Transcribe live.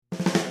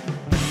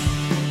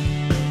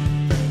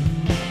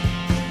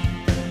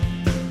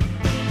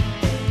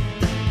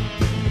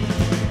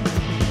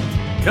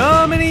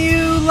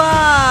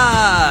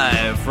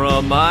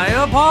from my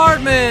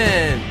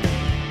apartment.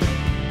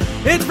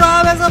 It's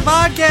Rob as a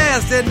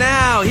podcast, and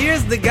now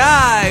here's the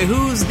guy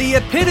who's the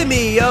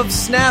epitome of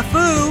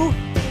snafu,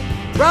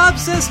 Rob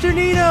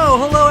Cesternino.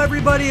 Hello,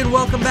 everybody, and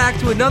welcome back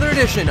to another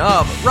edition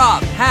of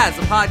Rob Has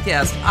a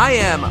Podcast. I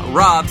am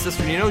Rob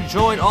Cesternino,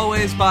 joined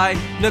always by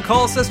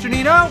Nicole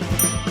Cesternino.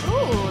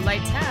 Ooh,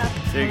 light tap.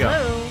 There you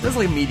Hello. go. This is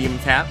like a medium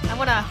tap. I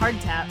want a hard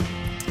tap.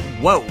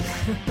 Whoa.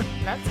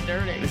 That's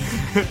dirty.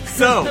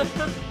 So,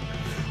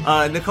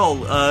 Nicole,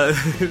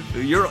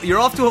 you're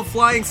off to a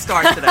flying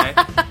start today.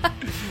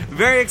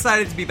 Very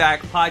excited to be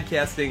back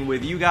podcasting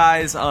with you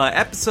guys.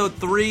 Episode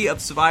 3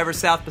 of Survivor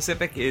South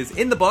Pacific is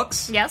in the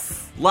books.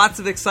 Yes. Lots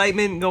of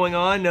excitement going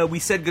on. We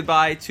said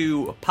goodbye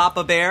to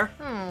Papa Bear.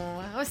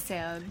 Oh, that was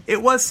sad.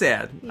 It was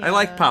sad. Yeah. I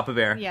like Papa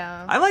Bear.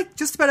 Yeah. I like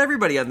just about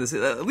everybody on this.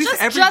 At least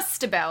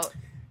Just about.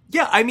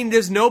 Yeah, I mean,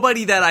 there's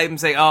nobody that I'm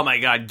saying, oh my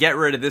god, get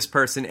rid of this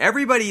person.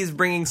 Everybody is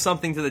bringing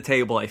something to the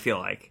table, I feel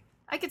like.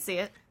 I could see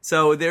it.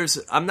 So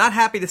I'm not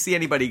happy to see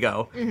anybody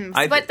go.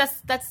 Mm-hmm. But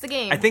that's the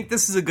game. I think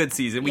this is a good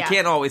season. We Yeah.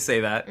 can't always say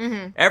that.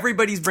 Mm-hmm.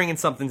 Everybody's bringing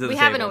something to the table.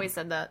 We haven't always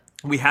said that.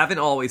 We haven't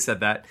always said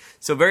that.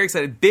 So very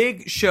excited.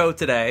 Big show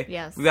today.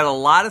 Yes. We've got a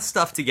lot of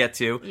stuff to get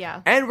to.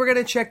 Yeah. And we're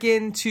going to check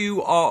into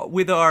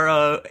with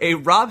our a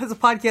Rob Has a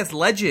Podcast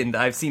legend,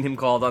 I've seen him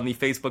called on the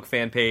Facebook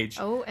fan page.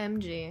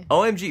 OMG.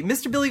 OMG.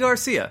 Mr. Billy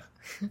Garcia.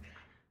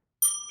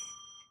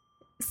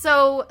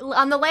 So,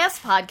 on the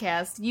last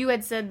podcast, you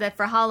had said that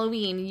for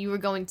Halloween, you were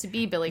going to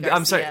be Billy Garcia.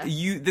 I'm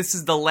sorry. This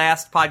is the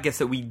last podcast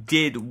that we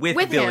did with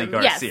Billy him.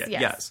 Garcia.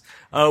 Yes.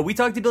 We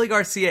talked to Billy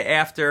Garcia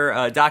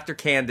after Dr.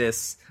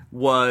 Candace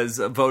was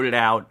voted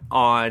out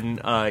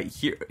on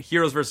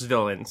Heroes vs.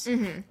 Villains,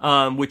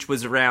 which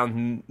was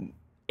around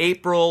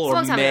April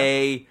or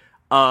May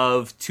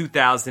of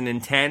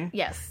 2010.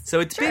 Yes. So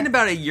it's been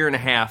about a year and a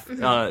half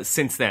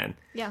since then.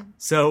 Yeah.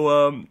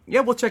 So,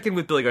 we'll check in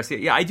with Billy Garcia.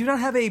 Yeah, I do not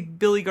have a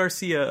Billy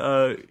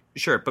Garcia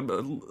shirt, but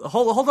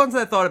hold on to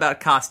that thought about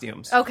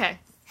costumes. Okay.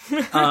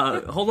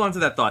 Hold on to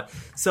that thought.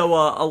 So,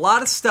 a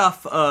lot of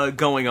stuff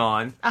going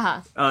on.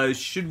 Uh-huh.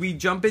 Should we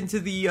jump into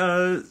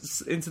the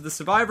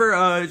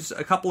Survivor? Just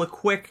a couple of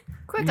quick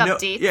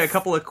updates. Yeah, a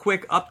couple of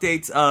quick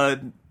updates.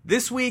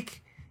 This week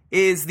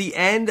is the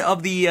end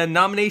of the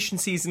nomination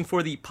season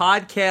for the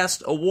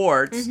Podcast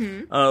Awards.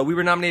 Mm-hmm. We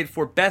were nominated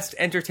for Best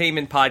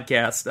Entertainment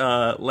Podcast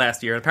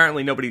last year.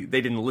 Apparently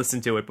they didn't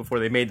listen to it before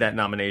they made that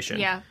nomination.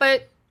 Yeah,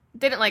 but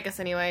they didn't like us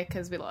anyway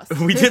because we lost.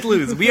 We did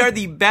lose. We are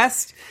the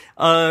best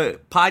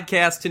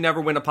podcast to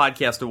never win a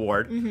podcast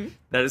award. Mm-hmm.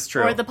 That is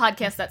true. Or the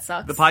podcast that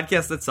sucks. The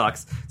podcast that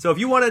sucks. So if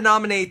you want to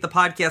nominate the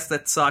podcast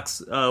that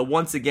sucks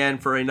once again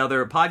for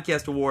another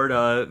podcast award,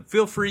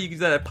 feel free. You can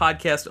do that at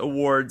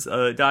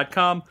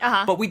podcastawards.com.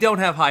 Uh-huh. But we don't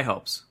have high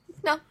hopes.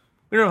 No.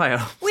 We don't have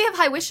high hopes. We have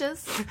high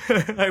wishes.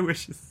 High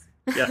wishes.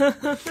 Yeah.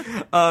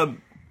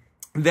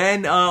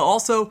 Then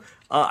also...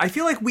 I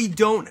feel like we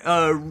don't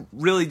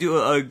really do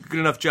a good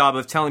enough job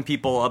of telling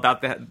people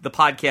about the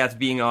podcast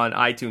being on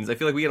iTunes. I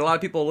feel like we get a lot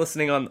of people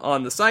listening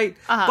on the site,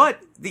 but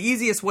the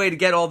easiest way to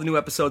get all the new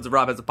episodes of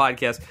Rob Has a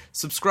Podcast,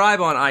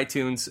 subscribe on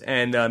iTunes,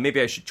 and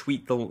maybe I should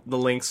tweet the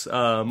links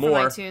more. From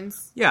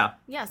iTunes. Yeah.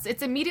 Yes,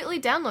 it's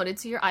immediately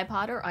downloaded to your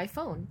iPod or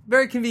iPhone.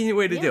 Very convenient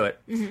way to do it.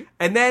 Mm-hmm.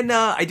 And then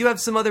I do have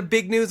some other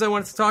big news I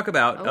wanted to talk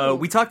about.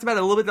 We talked about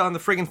it a little bit on the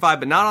Friggin' Five,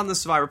 but not on the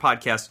Survivor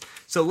podcast.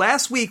 So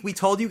last week we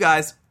told you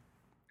guys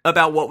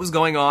about what was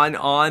going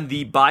on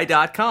the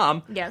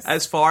buy.com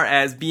as far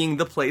as being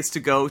the place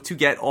to go to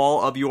get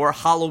all of your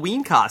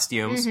Halloween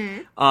costumes.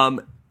 Mm-hmm.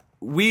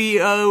 We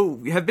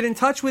have been in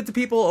touch with the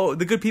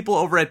good people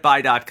over at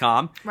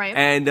buy.com. Right.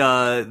 And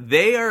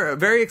they are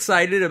very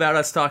excited about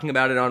us talking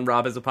about it on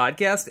Rob as a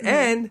Podcast. Mm-hmm.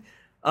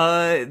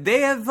 And they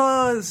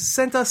have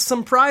sent us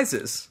some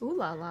prizes. Ooh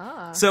la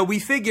la. So we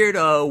figured,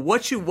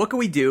 what can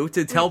we do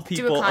to tell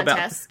people about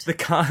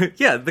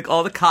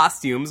all the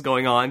costumes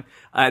going on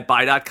at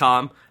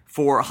buy.com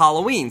for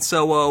Halloween.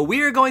 So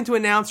we are going to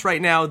announce right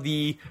now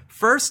the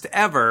first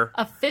ever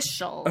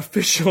official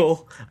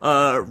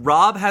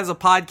Rob Has a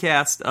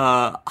Podcast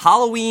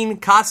Halloween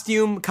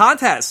costume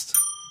contest.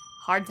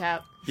 Hard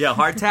tap. Yeah,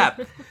 hard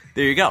tap.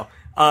 There you go.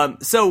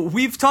 So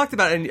we've talked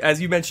about, and as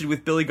you mentioned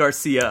with Billy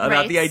Garcia,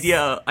 about the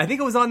idea, I think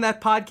it was on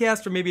that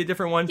podcast or maybe a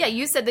different one. Yeah,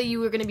 you said that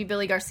you were going to be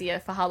Billy Garcia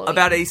for Halloween.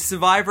 About a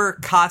Survivor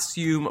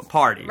costume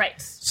party.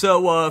 Right.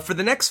 So for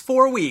the next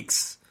 4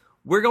 weeks,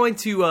 we're going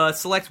to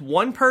select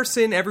one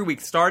person every week,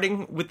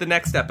 starting with the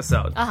next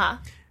episode. Uh-huh.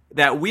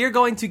 That we're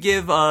going to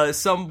give we're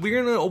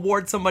going to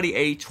award somebody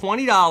a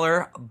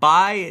 $20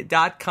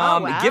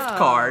 buy.com gift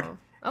card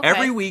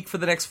every week for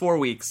the next 4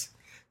 weeks,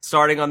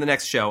 starting on the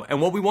next show.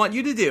 And what we want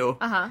you to do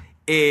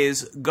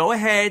is go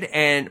ahead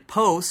and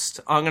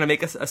post. I'm going to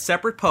make a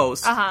separate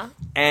post.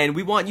 And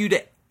we want you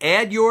to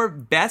add your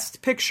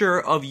best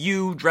picture of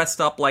you dressed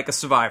up like a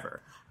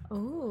survivor.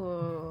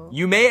 Ooh.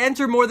 You may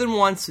enter more than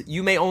once.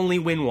 You may only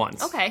win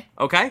once. Okay.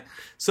 Okay?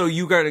 So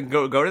you're going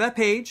to go to that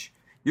page.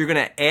 You're going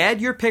to add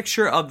your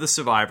picture of the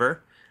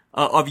survivor,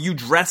 of you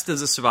dressed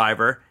as a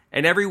survivor.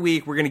 And every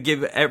week we're going to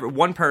give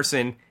one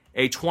person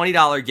a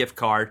 $20 gift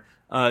card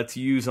to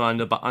use on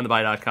the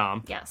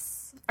buy.com. Yes.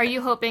 Are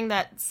you hoping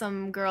that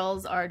some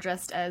girls are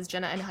dressed as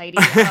Jenna and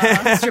Heidi,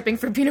 stripping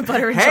for peanut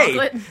butter and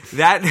chocolate?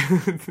 That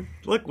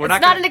look,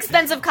 It's not an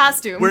expensive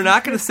costume. We're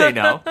not going to say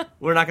no.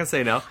 We're not going to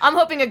say no. I'm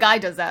hoping a guy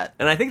does that.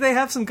 And I think they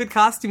have some good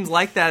costumes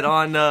like that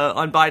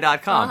on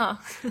buy.com.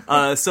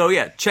 So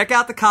yeah, check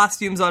out the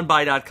costumes on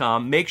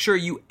buy.com. Make sure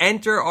you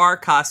enter our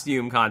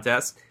costume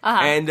contest.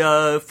 And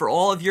for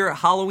all of your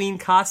Halloween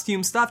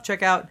costume stuff,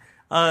 check out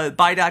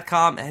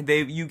buy.com. And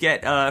you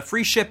get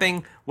free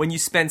shipping when you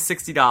spend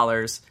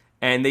 $60.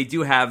 And they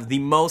do have the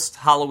most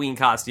Halloween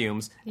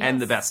costumes and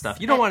the best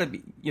stuff. You don't want to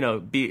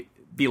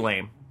be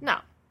lame. No.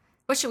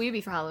 What should we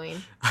be for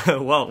Halloween?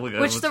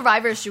 Which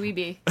survivors should we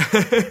be?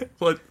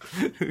 Well,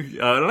 I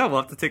don't know.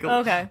 We'll have to take a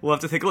look. Okay. We'll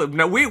have to take a look.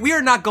 Now, we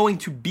are not going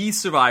to be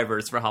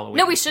survivors for Halloween.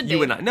 No, we should be.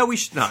 You and I. No, we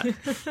should not.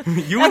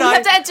 You and I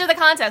have to enter the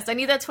contest. I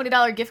need that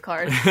 $20 gift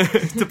card.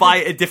 To buy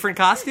a different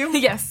costume?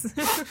 Yes.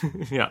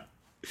 Yeah.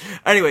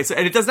 Anyway,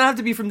 and it does not have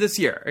to be from this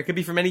year. It could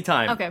be from any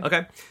time.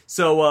 Okay.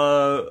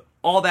 So,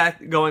 all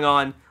that going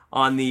on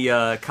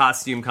the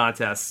costume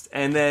contest.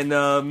 And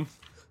then,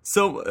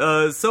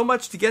 so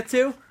much to get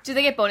to. Do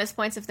they get bonus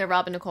points if they're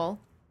Rob and Nicole?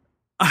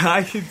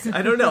 I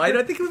don't know. I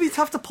think it would be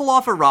tough to pull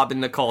off a Rob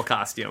and Nicole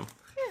costume.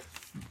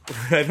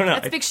 I don't know.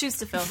 That's big shoes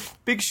to fill.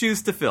 Big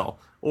shoes to fill.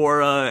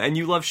 Or, and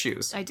you love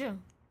shoes. I do.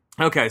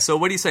 Okay, so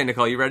what do you say,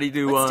 Nicole? You ready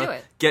to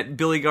get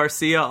Billy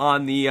Garcia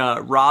on the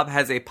Rob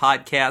Has a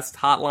Podcast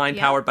hotline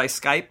powered by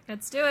Skype?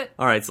 Let's do it.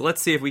 All right, so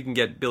let's see if we can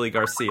get Billy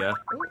Garcia.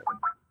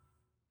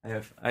 I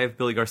have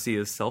Billy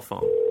Garcia's cell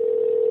phone.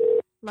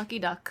 Lucky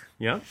duck.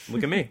 Yeah,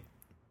 look at me.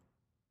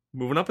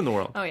 Moving up in the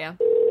world. Oh, yeah.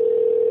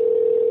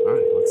 All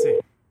right, let's see.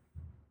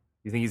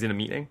 You think he's in a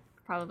meeting?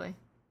 Probably.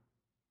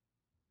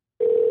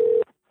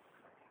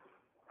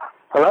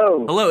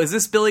 Hello. Hello, is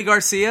this Billy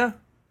Garcia?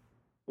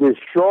 It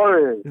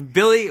sure is.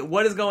 Billy,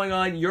 what is going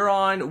on? You're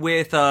on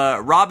with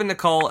Rob and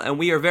Nicole, and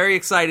we are very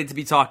excited to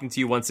be talking to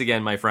you once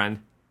again, my friend.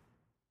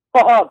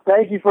 Oh,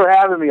 thank you for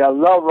having me. I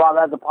love Rob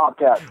as a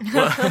podcast.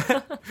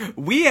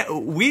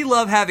 We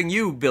love having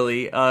you,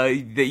 Billy.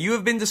 That you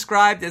have been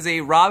described as a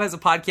Rob Has a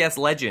Podcast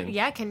legend.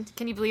 Yeah, can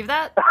you believe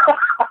that?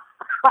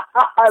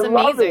 I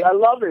love it.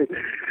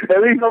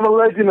 At least I'm a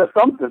legend of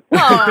something.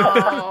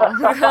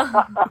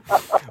 Oh.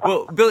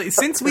 Well, Billy,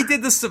 since we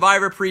did the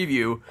Survivor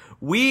preview,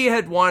 we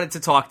had wanted to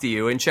talk to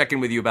you and check in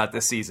with you about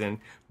this season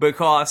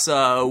because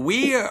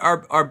we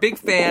are big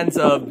fans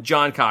of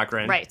John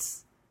Cochran. Right.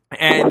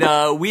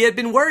 And we had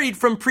been worried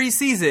from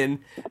preseason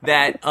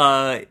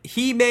that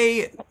he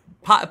may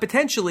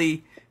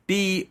potentially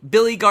be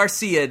Billy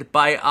Garcia-ed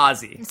by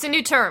Ozzy. It's a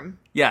new term.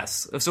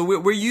 Yes. So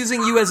we're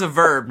using you as a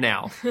verb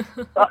now. That's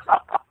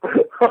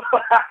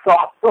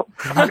awesome.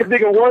 I can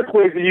think of worse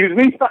ways to use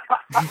me.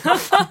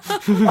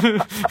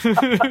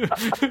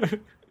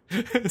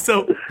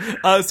 So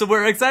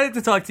we're excited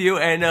to talk to you,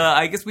 and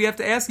I guess we have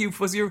to ask you,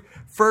 what's your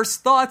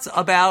first thoughts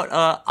about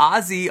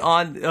Ozzy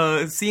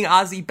on seeing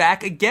Ozzy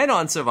back again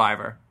on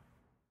Survivor?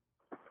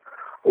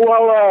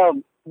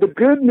 Well, the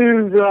good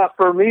news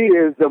for me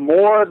is the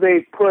more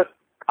they put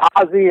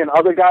Ozzy and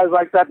other guys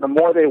like that, the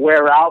more they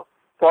wear out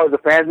as far as the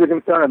fans are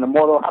concerned, and the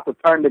more they'll have to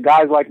turn to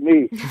guys like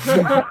me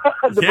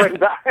to bring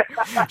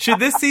back. Should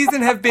this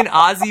season have been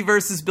Ozzy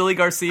versus Billy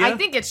Garcia? I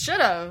think it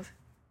should have.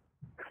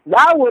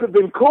 That would have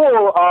been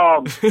cool. I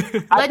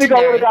think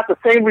I would have got the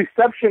same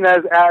reception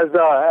as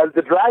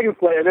the Dragon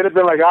Slayer. They'd have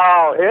been like,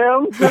 "Oh,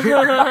 him."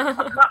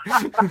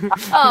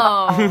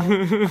 Oh,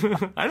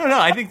 I don't know.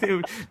 I think they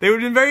would have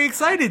been very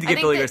excited to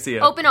get Billy Garcia.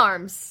 Open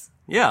arms.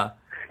 Yeah.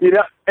 You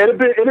know, it'd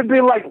have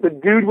been like the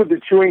dude with the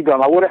chewing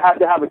gum. I would have had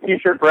to have a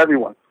T-shirt for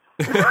everyone.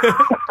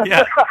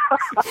 Yeah.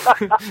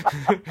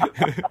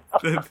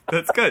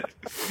 That's good.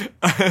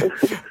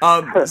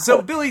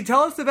 So Billy,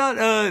 tell us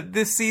about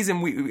this season.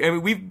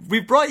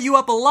 We've brought you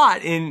up a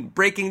lot in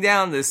breaking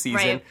down this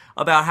season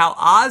about how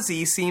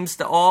Ozzy seems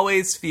to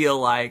always feel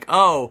like,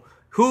 oh,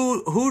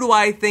 who do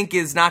I think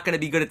is not going to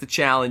be good at the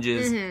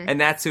challenges,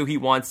 and that's who he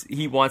wants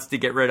to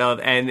get rid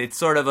of, and it's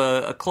sort of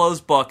a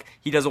closed book.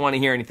 He doesn't want to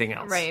hear anything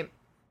else. Right.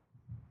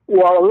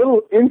 Well, a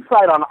little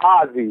insight on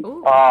Ozzy.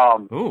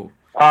 Ooh.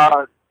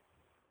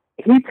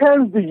 He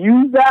tends to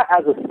use that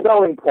as a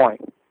selling point.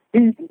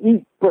 He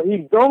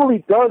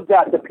normally does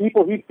that to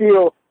people he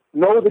feels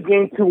know the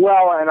game too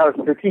well and are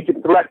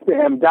strategic threats to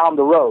him down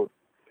the road.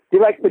 He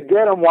likes to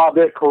get them while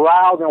they're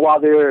corralled and while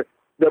the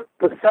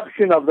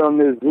perception of them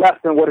is less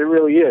than what it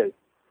really is.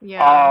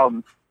 Yeah.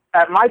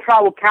 At my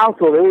tribal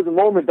council, there was a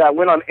moment that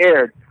went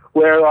unaired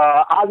where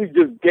Ozzy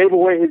just gave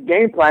away his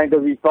game plan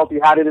because he felt he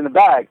had it in the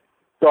bag.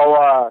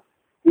 So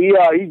he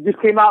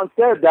just came out and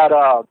said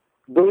that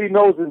Billy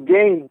knows his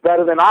game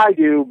better than I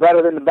do,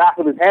 better than the back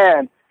of his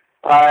hand,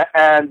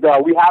 and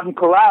we have him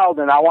corralled,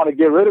 and I want to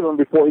get rid of him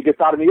before he gets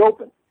out in the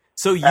open.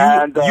 So you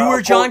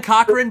were John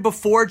Cochran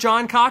before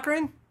John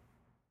Cochran?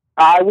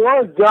 I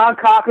was John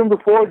Cochran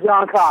before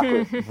John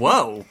Cochran.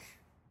 Whoa.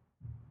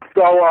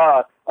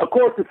 So, of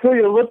course,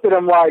 Cecilia looked at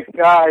him like,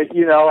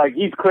 like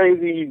he's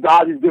crazy,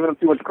 Ozzy's giving him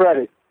too much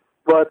credit.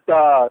 But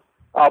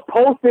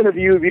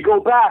post-interview, if you go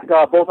back,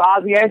 both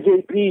Ozzy and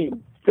JP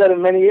said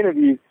in many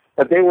interviews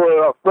that they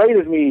were afraid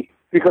of me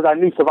because I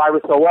knew Survivor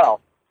so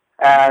well.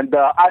 And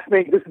I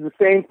think this is the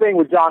same thing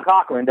with John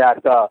Cochran,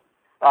 that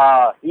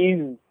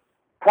he's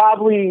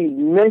probably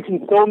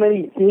mentioned so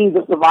many scenes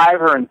of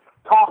Survivor and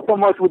talked so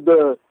much with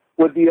the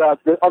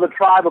other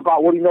tribe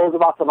about what he knows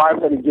about Survivor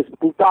that he just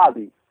spooked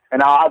Ozzy. And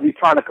now Ozzy's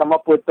trying to come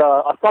up with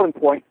a selling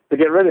point to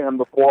get rid of him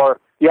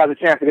before he has a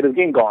chance to get his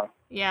game going.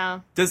 Yeah.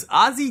 Does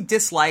Ozzy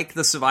dislike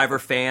the Survivor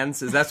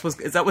fans? Is that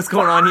what's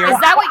going on here? Is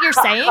that what you're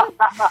saying?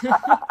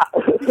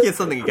 He has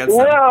something against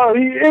them. Well,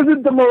 he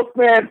isn't the most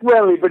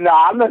fan-friendly, but no,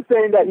 I'm not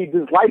saying that he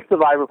dislikes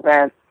Survivor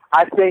fans.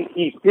 I think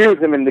he fears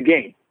them in the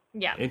game.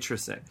 Yeah.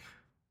 Interesting.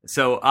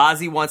 So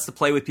Ozzy wants to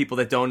play with people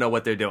that don't know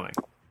what they're doing.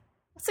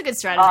 That's a good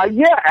strategy.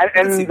 Yeah,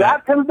 and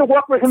that tends to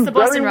work for him it's the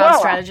very Boston well. Rob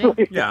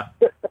strategy. Yeah.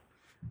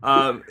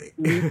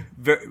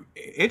 Very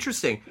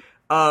interesting.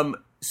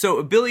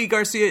 So, Billy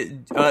Garcia,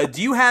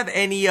 do you have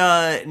any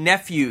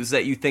nephews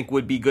that you think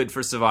would be good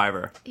for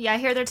Survivor? Yeah, I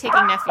hear they're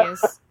taking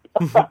nephews.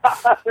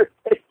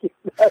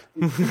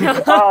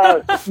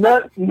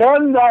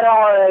 None that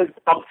are as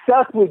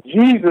obsessed with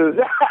Jesus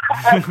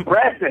as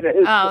Brandon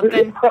is. Oh,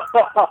 then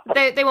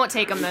they won't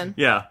take him then.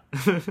 Yeah.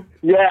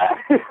 Yeah.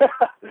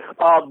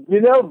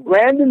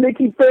 Brandon, they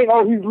keep saying,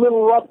 oh, he's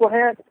little Russell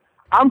Hantz.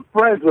 I'm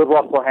friends with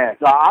Russell Hantz.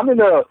 I'm in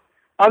an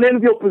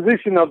unenviable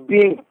position of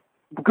being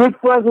good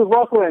friends with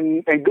Russell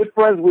and good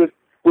friends with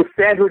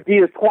Sandra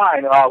Diaz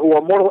Twine, who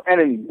are mortal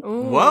enemies.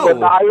 Ooh. Whoa.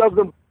 But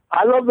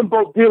I love them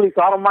both dearly,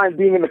 so I don't mind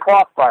being in the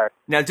crossfire.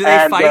 Now, do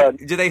they fight?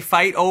 Do they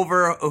fight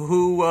over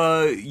who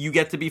you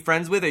get to be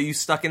friends with? Are you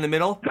stuck in the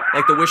middle,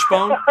 like the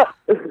wishbone?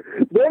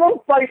 They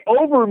don't fight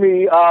over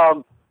me,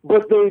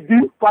 but they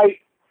do fight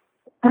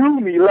through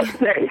me, let's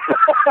say.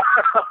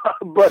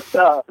 But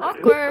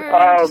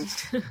awkward.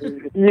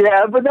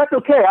 Yeah, but that's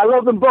okay. I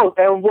love them both,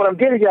 and what I'm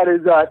getting at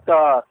is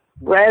that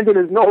Brandon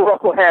is no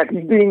Russell Hantz.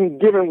 He's being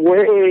given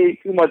way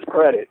too much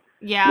credit.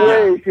 Yeah.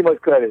 Way too much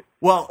credit.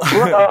 Well,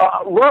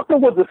 Russell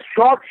was a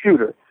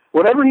sharpshooter.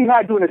 Whatever he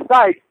had doing his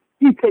sight,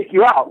 he'd take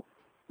you out.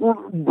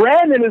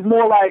 Brandon is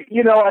more like,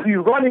 as he's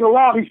running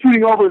along, he's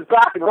shooting over his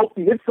back and hopes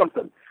he hits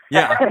something.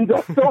 Yeah. And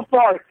so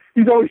far,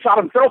 he's only shot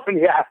himself in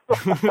the ass.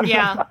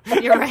 Yeah,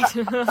 you're right.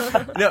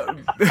 No,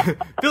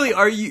 Billy,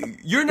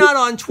 you're not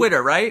on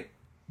Twitter, right?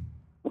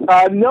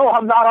 No,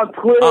 I'm not on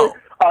Twitter. Oh.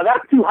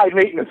 That's too high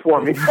maintenance for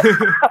me.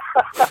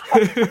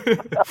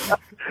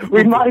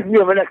 Reminds me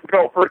of an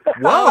ex-girlfriend.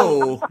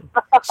 Whoa.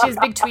 She has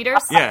big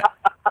tweeters? Yeah.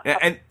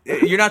 And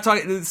you're not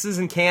talking, this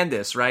isn't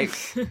Candace, right?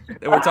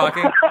 That we're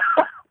talking?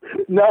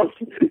 No,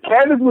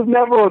 Candace was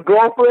never a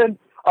girlfriend.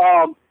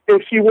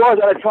 If she was,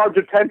 I'd charge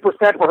her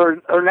 10%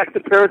 for her next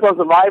appearance on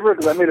Survivor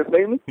because I made her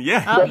famous.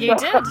 Yeah. Oh, you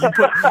did?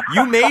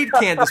 You made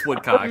Candace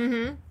Woodcock.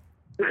 Mm-hmm.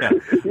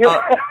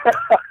 Yeah.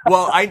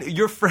 Well,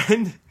 your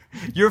friend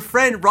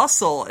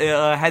Russell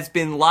has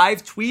been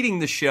live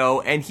tweeting the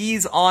show, and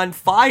he's on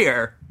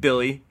fire,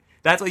 Billy.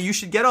 That's why you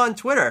should get on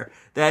Twitter.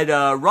 That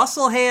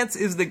Russell Hantz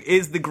is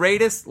the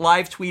greatest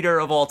live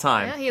tweeter of all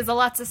time. Yeah, he has a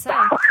lot to say.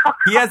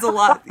 He has a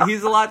lot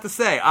to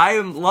say. I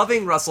am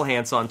loving Russell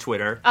Hantz on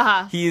Twitter.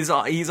 Uh-huh. He's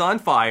on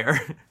fire.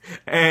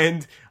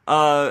 And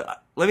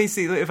let me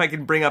see if I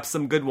can bring up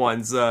some good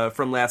ones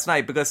from last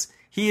night, because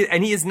he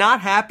is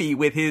not happy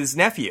with his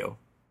nephew.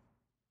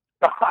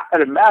 I'd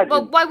imagine.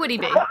 Well, why would he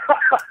be?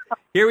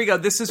 Here we go.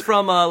 This is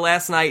from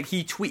last night.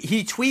 He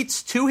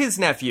tweets to his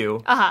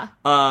nephew.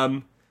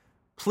 Uh-huh.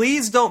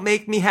 Please don't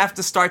make me have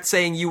to start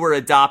saying you were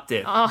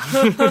adopted. That's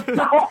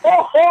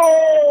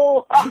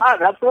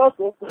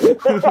Russell.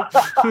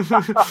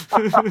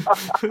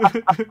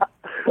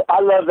 I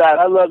love that.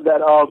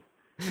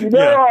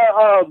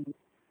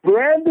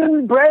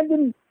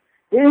 Brandon,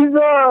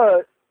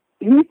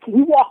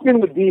 he walked in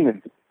with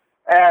demons,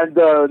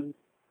 and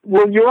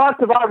when you're on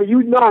Survivor,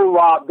 you know,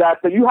 Rob,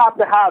 that you have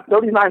to have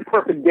 39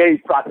 perfect days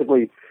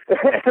practically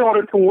in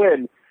order to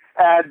win.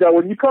 And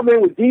when you come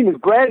in with demons,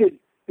 granted,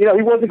 he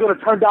wasn't going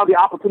to turn down the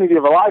opportunity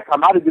of a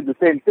lifetime. I'd have did the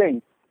same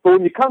thing. But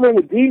when you come in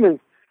with demons,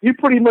 you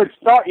pretty much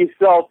start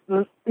yourself,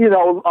 on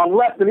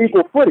less than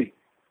equal footing.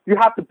 You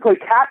have to play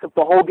catch up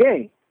the whole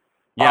game.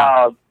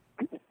 Yeah.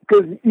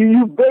 Because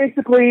you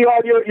basically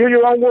you're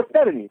your own worst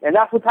enemy, and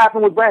that's what's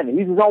happened with Brandon.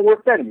 He's his own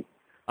worst enemy.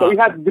 So he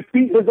has to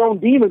defeat his own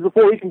demons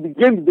before he can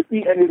begin to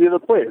defeat any of the other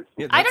players.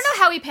 Yeah, I don't know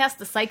how he passed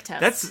the psych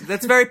test.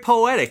 That's very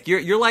poetic.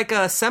 You're like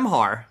a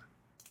Semhar.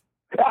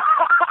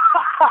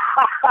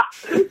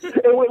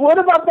 What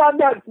about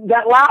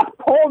that last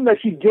poem that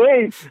she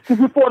gave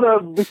before the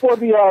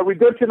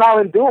Redemption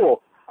Island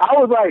duel? I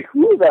was like,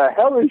 who the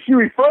hell is she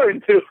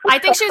referring to? I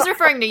think she was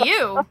referring to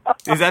you.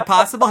 Is that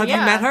possible? Have you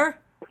met her?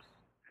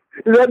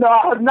 No,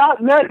 I have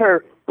not met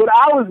her, But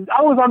I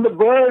was on the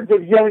verge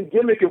of yelling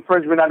gimmick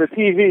infringement on the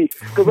TV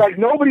because like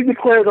nobody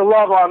declares a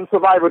love on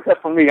Survivor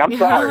except for me. I'm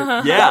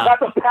sorry. Yeah,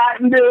 that's a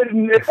patented,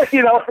 and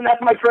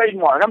that's my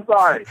trademark. I'm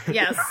sorry.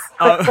 Yes.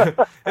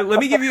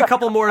 Let me give you a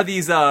couple more of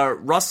these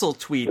Russell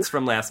tweets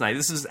from last night.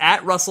 This is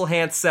at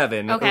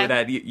RussellHant7. Okay.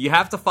 That you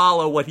have to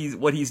follow what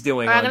he's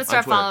doing. I'm gonna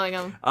start following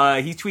him.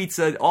 He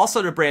tweets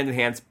also to Brandon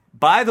Hance.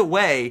 By the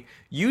way,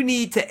 you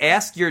need to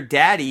ask your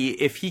daddy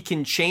if he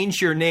can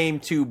change your name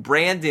to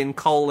Brandon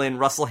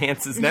Russell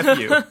Hance's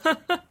nephew.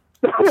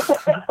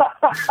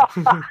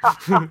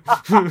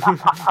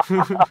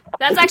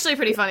 That's actually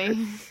pretty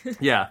funny.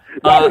 Yeah.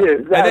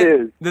 That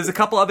is. There's a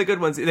couple other good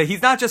ones.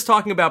 He's not just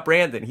talking about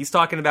Brandon. He's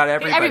talking about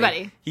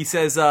everybody. He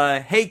says,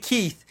 hey,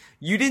 Keith,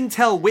 you didn't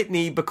tell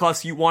Whitney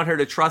because you want her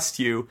to trust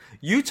you.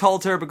 You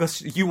told her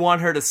because you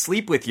want her to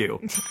sleep with you.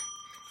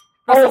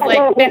 Russell's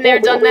like, been there,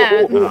 done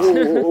that.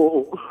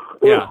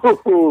 Yeah,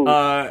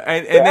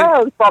 and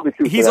then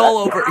he's all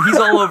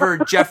over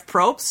Jeff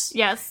Probst.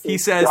 Yes, he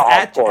says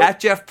at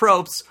Jeff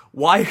Probst,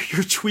 why are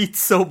your tweets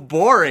so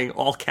boring?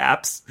 All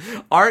caps.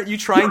 Aren't you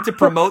trying to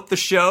promote the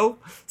show?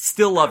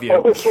 Still love you.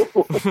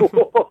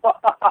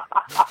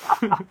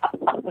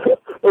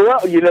 Well,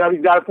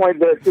 he's got a point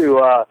there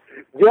too.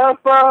 Jeff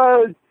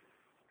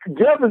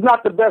is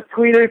not the best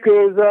tweeter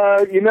because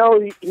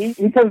he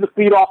tends to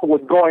feed off of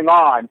what's going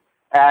on.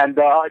 And,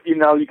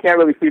 you can't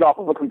really feed off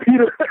of a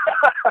computer.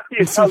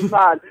 It's not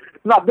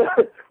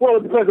well,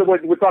 it depends on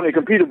what's on your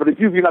computer, but it's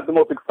usually not the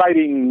most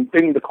exciting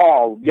thing to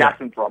call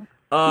reaction from.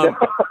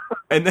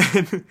 And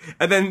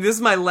then this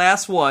is my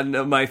last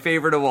one, my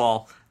favorite of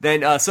all.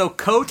 Then, so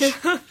Coach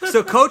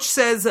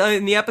says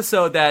in the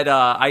episode that,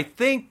 I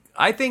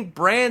think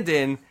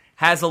Brandon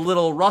has a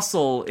little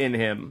Russell in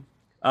him,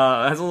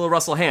 has a little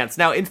Russell Hance.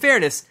 Now, in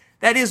fairness,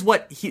 that is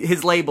what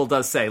his label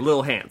does say,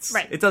 Lil Hance.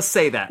 Right. It does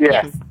say that.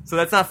 Yeah. So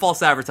that's not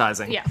false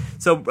advertising. Yeah.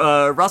 So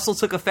Russell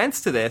took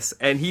offense to this,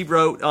 and he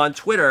wrote on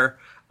Twitter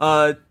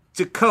to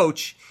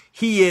Coach,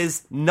 he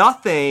is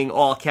nothing,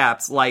 all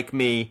caps, like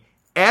me.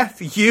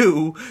 F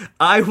you.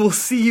 I will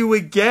see you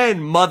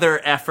again,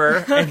 mother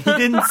effer. And he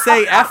didn't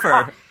say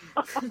effer.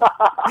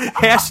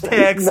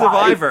 Hashtag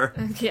Survivor.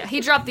 Yeah,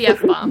 he dropped the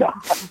F-bomb.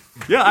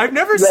 Yeah, I've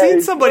never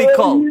seen somebody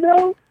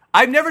call...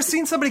 I've never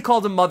seen somebody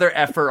called a mother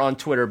effer on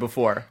Twitter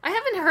before. I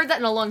haven't heard that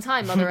in a long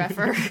time, mother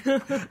effer.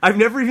 I've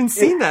never even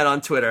seen that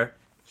on Twitter.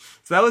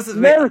 So that was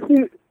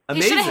amazing.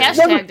 You should have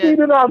I've never hashtagged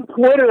seen it on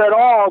Twitter at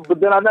all, but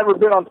then I've never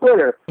been on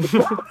Twitter.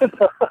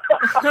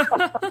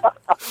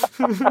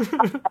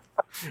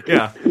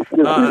 Yeah. Just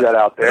leave that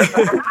out there.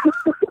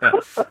 Yeah.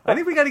 I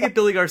think we got to get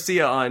Billy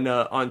Garcia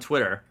on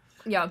Twitter.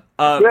 Yeah.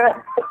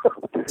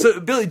 So,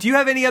 Billy, do you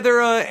have any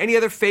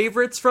other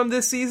favorites from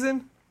this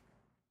season?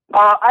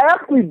 I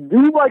actually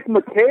do like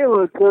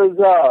Michaela because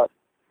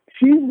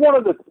she's one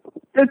of the.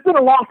 It's been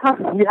a long time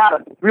since we had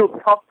a real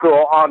tough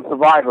girl on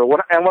Survivor.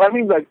 And what I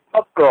mean by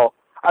tough girl,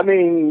 I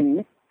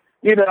mean,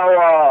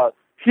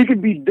 she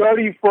could be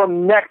dirty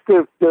from neck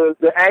to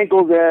the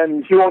ankles,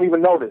 and she won't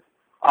even notice.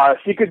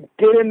 She could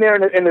get in there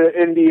in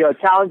the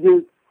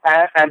challenges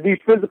and be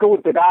physical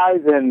with the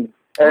guys and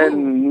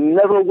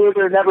never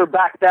wither, never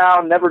back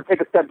down, never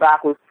take a step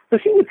backwards. So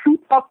she's a true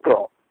tough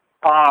girl.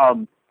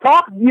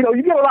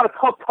 You get a lot of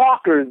tough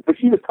talkers, but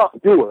she's a tough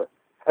doer.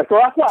 And so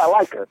that's why I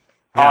like her.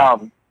 Yeah.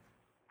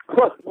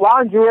 Plus,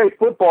 lingerie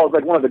football is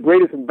like one of the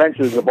greatest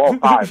inventions of all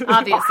time.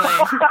 Obviously.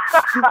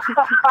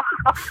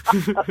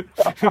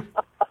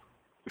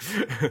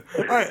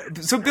 All right,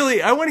 so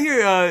Billy, I want to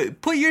hear,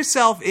 put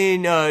yourself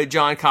in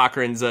John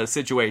Cochran's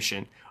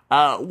situation.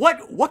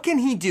 What can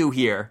he do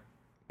here?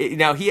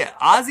 Now,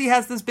 Ozzy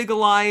has this big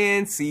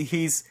alliance.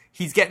 He's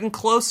getting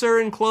closer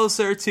and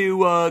closer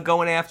to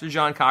going after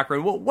John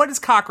Cochran. What does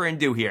Cochran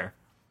do here?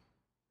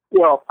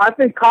 Well, I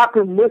think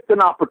Cochran missed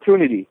an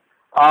opportunity.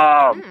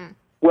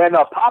 When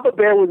Papa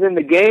Bear was in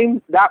the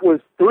game, that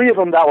was three of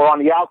them that were on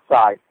the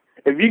outside.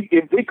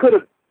 If they could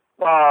have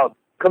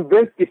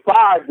convinced the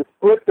five to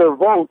split their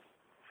votes,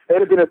 it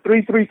would have been a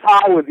 3-3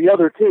 tie with the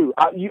other two.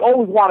 You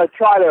always want to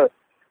try to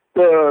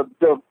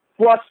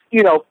flush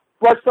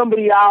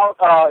somebody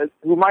out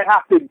who might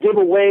have to give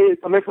away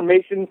some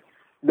information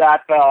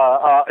that,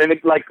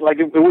 like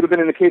it would have been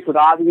in the case with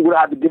Ozzy, he would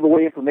have had to give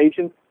away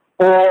information.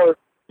 Or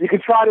you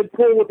could try to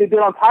pull what they did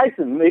on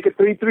Tyson, make a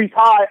 3-3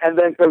 tie, and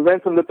then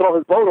convince him to throw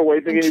his vote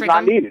away thinking he's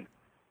not needed.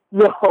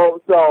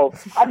 So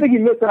I think he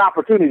missed an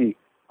opportunity.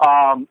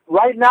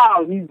 Right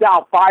now, he's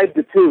down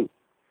 5-2.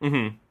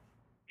 Mm-hmm.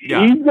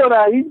 Yeah. He's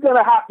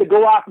gonna have to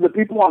go after the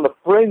people on the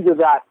fringe of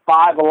that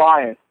five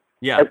alliance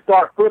and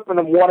start flipping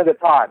them one at a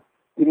time.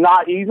 He's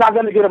not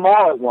going to get them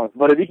all at once,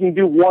 but if he can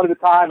do one at a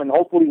time and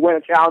hopefully win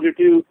a challenge or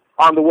two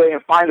on the way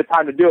and find the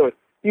time to do it,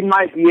 he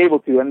might be able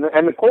to. And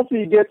the closer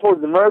you get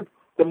towards the merge,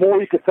 the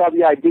more you can sell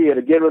the idea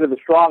to get rid of the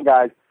strong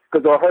guys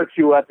because they'll hurt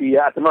you at the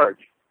merge.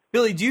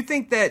 Billy, do you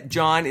think that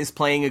John is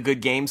playing a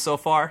good game so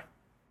far?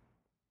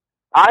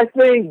 I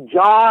think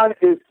John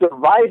is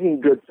surviving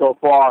good so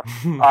far.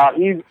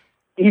 He's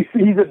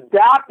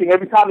adapting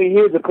every time he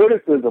hears a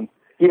criticism.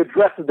 He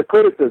addresses the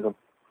criticism.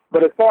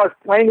 But as far as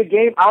playing the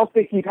game, I don't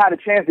think he's had a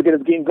chance to get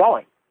his game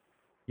going.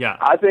 Yeah.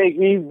 I think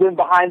he's been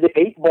behind the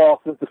 8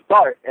 ball since the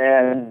start,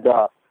 and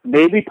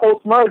maybe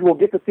post-merge we'll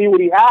get to see what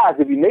he has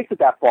if he makes it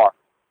that far.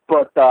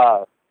 But,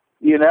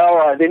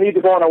 they need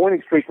to go on a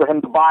winning streak for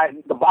him to buy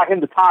him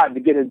the time to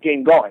get his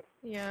game going.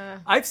 Yeah.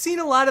 I've seen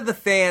a lot of the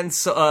fans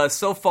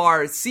so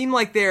far seem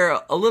like they're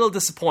a little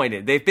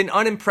disappointed. They've been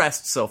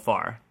unimpressed so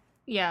far.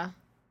 Yeah.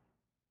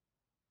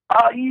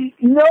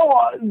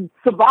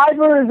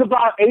 Survivor is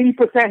about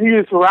 80% who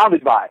you're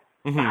surrounded by.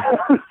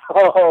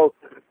 Mm-hmm.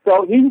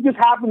 So he just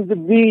happens to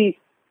be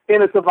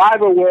in a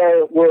Survivor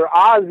where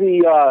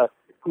Ozzy,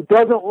 who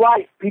doesn't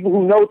like people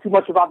who know too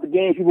much about the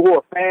game, people who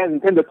are fans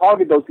and tend to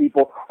target those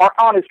people, are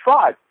on his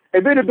tribe.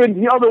 If it had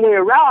been the other way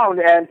around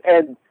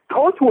and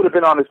Coach would have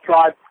been on his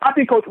tribe, I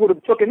think Coach would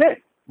have took him in.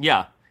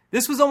 Yeah.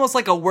 This was almost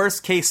like a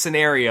worst-case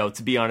scenario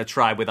to be on a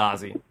tribe with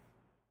Ozzy.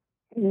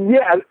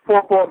 Yeah, for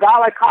a guy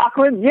like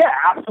Cochran, yeah,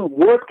 absolute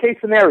worst-case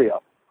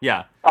scenario.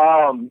 Yeah.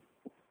 That's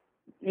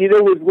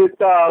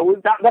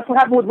what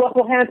happened with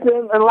Russell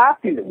Hanson in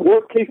last season.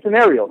 Worst-case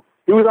scenario.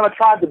 He was on a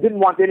tribe that didn't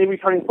want any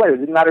returning players.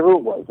 It didn't matter who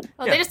it was.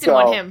 Oh, they just didn't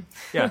want him.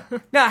 Yeah.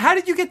 Now, how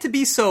did you get to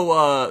be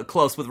so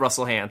close with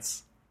Russell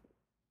Hantz?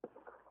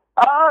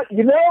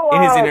 In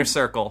his inner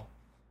circle.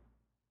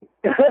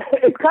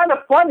 It's kind of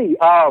funny.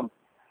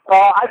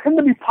 I tend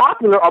to be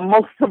popular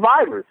amongst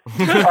survivors.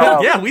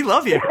 Yeah, we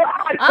love you.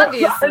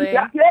 Obviously.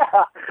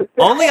 Yeah.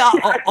 Only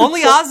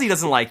Ozzy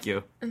doesn't like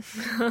you.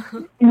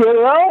 Ozzy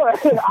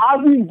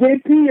and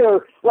JP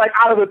are like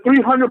out of the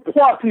 300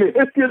 plus in the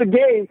history of the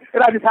game,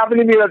 and I just happen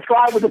to be in a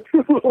tribe with the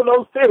two of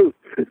those two.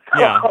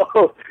 Yeah.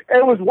 So,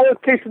 it was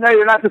worst case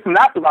scenario, not just in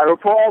that Survivor,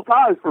 for all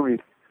times for me.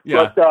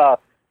 Yeah. But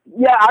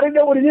I don't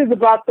know what it is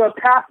about the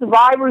past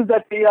survivors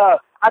that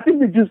I think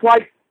they just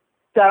like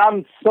that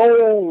I'm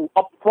so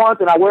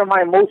upfront and I wear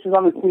my emotions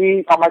on my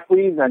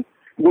sleeves, and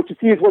what you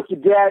see is what you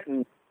get,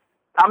 and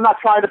I'm not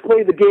trying to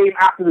play the game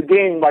after the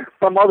game like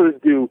some others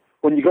do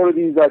when you go to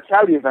these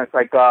charity events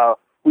like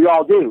we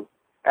all do.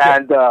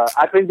 And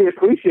I think they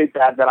appreciate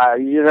that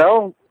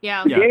the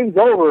game's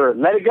over,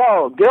 let it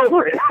go, get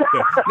over it.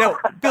 Yeah. Now,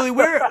 Billy,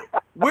 where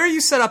are you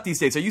set up these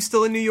days? Are you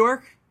still in New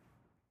York?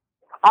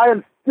 I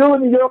am still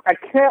in New York. I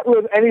can't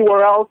live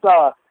anywhere else.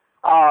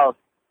 I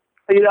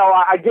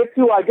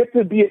get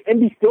to be an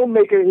indie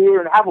filmmaker here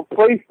and have a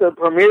place to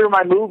premiere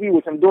my movie,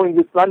 which I'm doing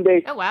this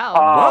Sunday. Oh, wow.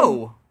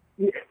 Whoa.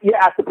 Yeah,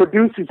 at the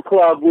Producers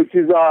Club, which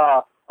is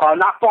not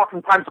far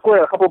from Times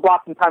Square, a couple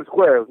blocks from Times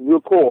Square. It's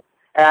real cool.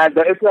 And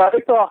it's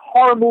a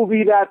horror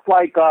movie that's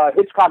like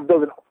Hitchcock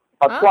does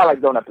a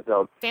Twilight Zone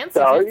episode. Fancy.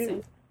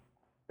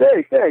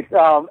 Thanks.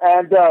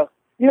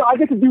 I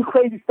get to do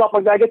crazy stuff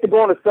like that. I get to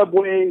go on a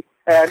subway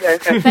and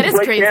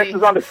break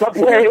dances on the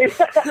subway.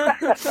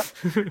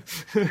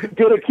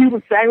 Get a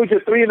Cuban sandwich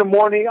at 3 a.m.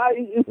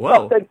 It's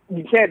stuff that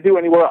you can't do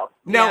anywhere else.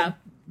 Now,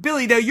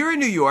 Billy, you're in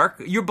New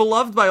York. You're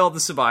beloved by all the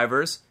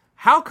survivors.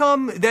 How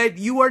come that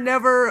you are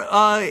never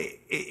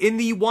in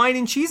the Wine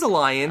and Cheese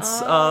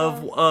Alliance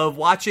of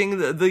watching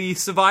the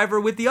Survivor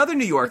with the other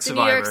New York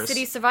survivors? New York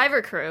City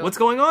Survivor crew. What's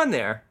going on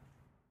there?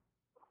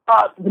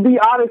 To be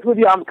honest with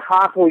you, I'm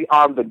constantly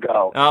on the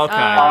go. Okay,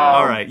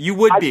 all right. You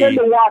would be.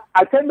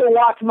 I tend to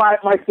watch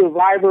my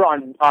Survivor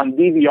on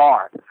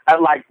DVR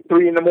at like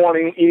 3 a.m.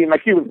 eating my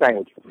Cuban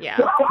sandwich. Yeah.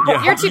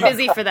 You're too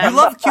busy for that. You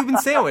love Cuban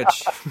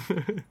sandwich.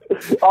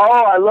 Oh,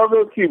 I love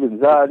those Cubans.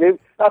 That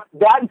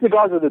and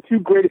cigars are the two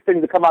greatest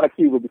things that come out of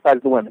Cuba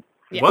besides the women.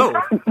 Yeah. Whoa.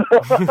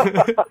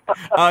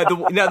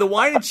 The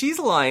Wine and Cheese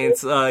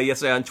Alliance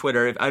yesterday on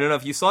Twitter, I don't know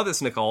if you saw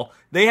this, Nicole,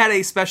 they had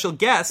a special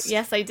guest.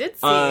 Yes, I did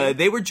see.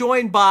 They were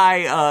joined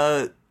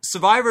by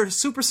Survivor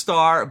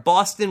superstar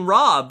Boston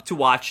Rob to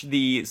watch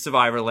the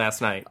Survivor last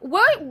night.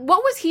 What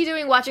was he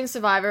doing watching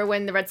Survivor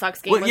when the Red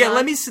Sox game was on?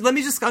 Let me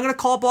just, I'm going to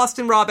call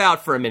Boston Rob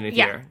out for a minute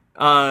here.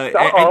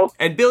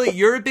 And Billy,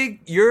 you're a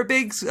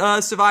big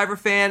Survivor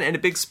fan and a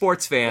big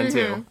sports fan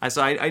too.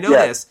 So I know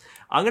this.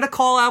 I'm gonna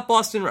call out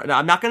Boston. No,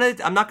 I'm not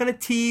gonna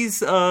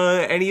tease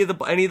any of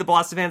the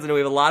Boston fans. I know we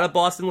have a lot of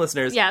Boston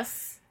listeners.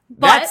 Yes,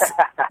 but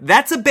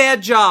that's a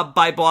bad job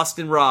by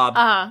Boston Rob.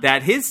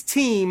 That his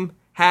team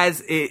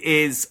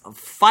is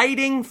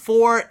fighting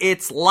for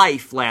its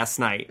life last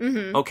night.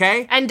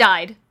 Okay, and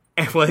died.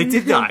 Well, it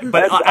did die,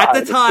 but at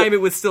the time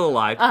it was still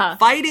alive.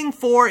 Fighting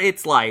for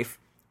its life.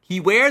 He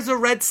wears a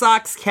Red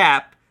Sox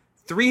cap,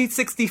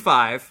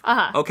 365.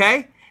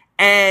 Okay,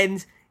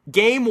 and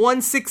game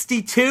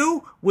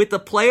 162 with the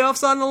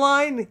playoffs on the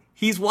line,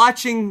 he's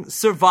watching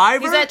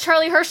Survivor. He's at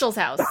Charlie Herschel's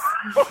house.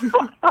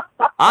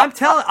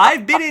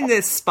 I've been in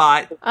this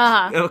spot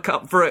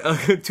for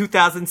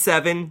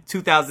 2007,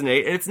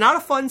 2008, and it's not a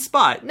fun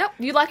spot. Nope,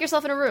 you lock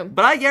yourself in a room.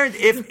 But I guarantee,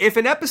 if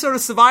an episode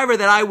of Survivor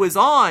that I was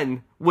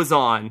on,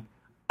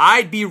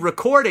 I'd be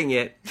recording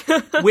it,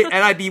 and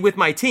I'd be with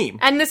my team.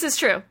 And this is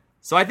true.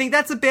 So I think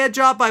that's a bad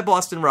job by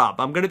Boston Rob.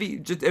 If I'm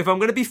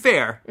gonna be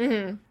fair.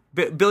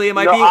 Billy, am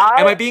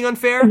I being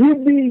unfair?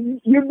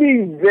 You're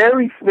being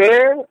very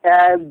fair,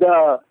 and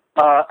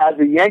as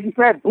a Yankee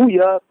fan,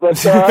 booyah. But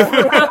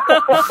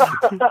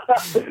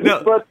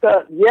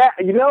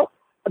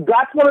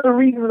that's one of the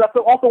reasons. That's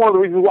also one of the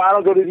reasons why I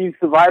don't go to these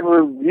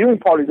Survivor viewing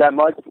parties that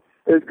much.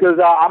 Is because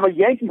I'm a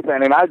Yankee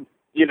fan, and I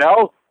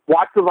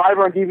watch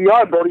Survivor on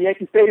DVR, go to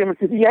Yankee Stadium and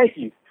see the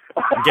Yankees.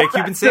 Get a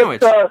Cuban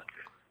sandwich.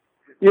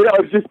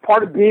 It's just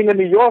part of being a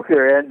New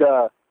Yorker, and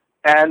I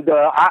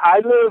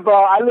live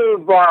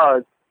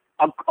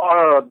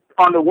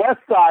on the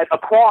west side,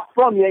 across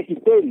from Yankee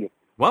Stadium.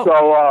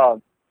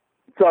 Whoa.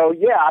 So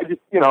yeah, I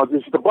just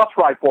just a bus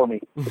ride for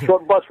me, a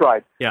short bus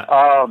ride.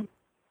 Yeah.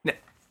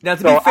 Now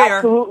to be fair,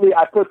 absolutely,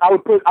 I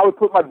would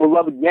put my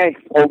beloved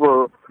Yanks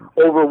over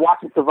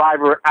watching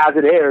Survivor as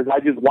it airs. I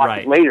just watch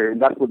it later,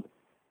 and that's what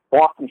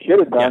Boston should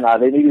have done. Yeah.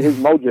 They needed his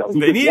mojo.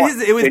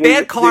 It was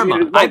bad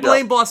karma. I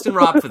blame Boston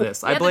Rob for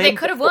this. They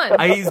could have won.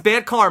 He's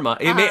bad karma.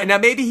 Now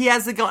maybe he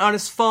has it on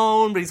his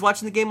phone, but he's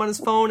watching the game on his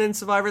phone and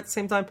Survivor at the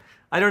same time.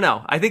 I don't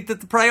know. I think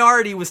that the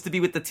priority was to be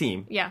with the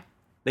team. Yeah.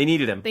 They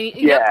needed him. He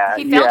failed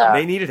him.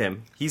 They needed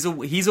him. He's a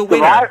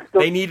winner.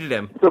 They needed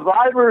him.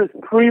 Survivor is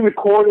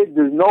pre-recorded.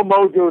 There's no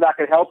mojo that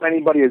can help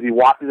anybody as he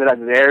watches it as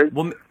it airs.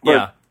 Well,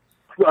 yeah.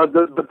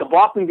 The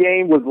Boston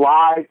game was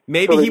live.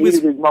 Maybe so he was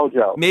his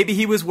mojo. Maybe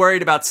he was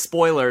worried about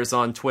spoilers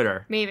on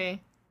Twitter.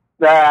 Maybe.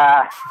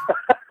 I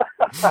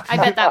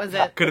bet that was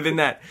it. Could have been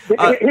that.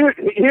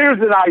 Here's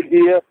an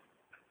idea.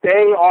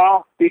 Stay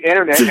off the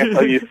internet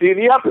until you see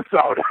the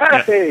episode.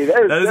 Hey,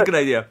 that is a good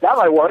idea. That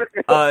might work.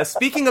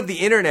 Speaking of the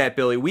internet,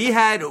 Billy, we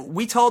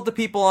told the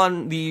people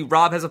on the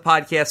Rob Has a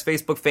Podcast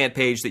Facebook fan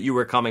page that you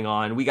were coming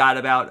on. We got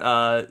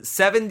about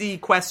 70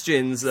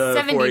 questions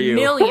 70 for you.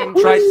 70 million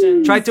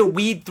questions. Tried to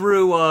weed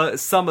through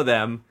some of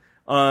them.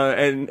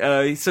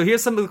 So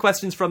here's some of the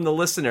questions from the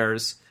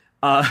listeners.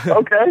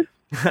 Okay.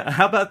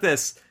 How about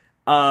this?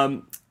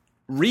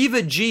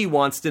 Reva G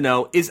wants to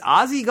know, is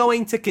Ozzy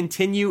going to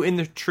continue in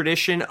the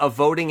tradition of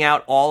voting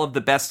out all of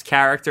the best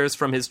characters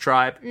from his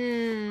tribe?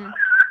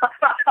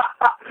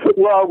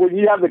 Well, when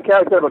you have the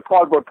character of a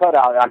cardboard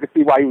cutout, I can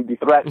see why he would be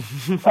threatened.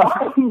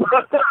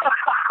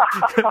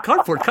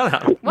 Cardboard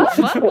cutout? What?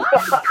 But,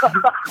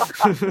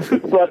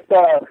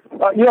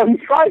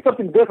 he's trying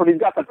something different. He's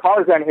got the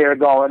Tarzan hair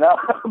going. I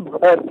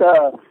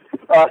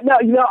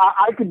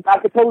could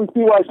totally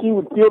see why she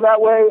would feel that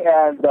way,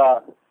 and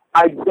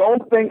I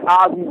don't think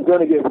Ozzy's going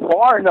to get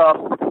far enough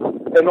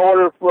in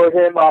order for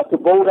him to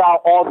vote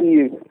out all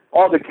the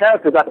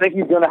characters. I think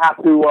he's going to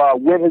have to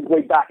win his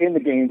way back in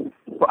the game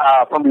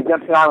from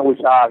Redemption Island,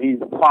 which he's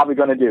probably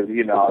going to do.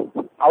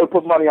 I would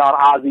put money on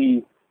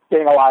Ozzy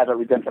staying alive at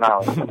Redemption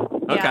Island.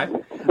 Okay.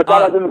 But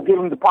that doesn't give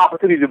him the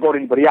opportunity to vote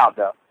anybody out,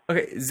 though.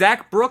 Okay,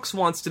 Zach Brooks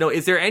wants to know,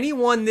 is there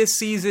anyone this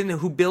season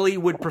who Billy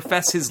would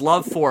profess his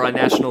love for on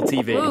national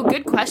TV? Ooh,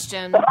 good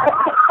question.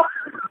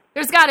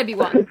 There's got to be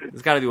one.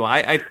 There's got to be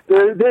one.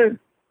 There's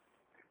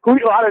who?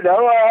 I don't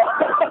know.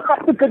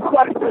 That's a good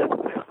question.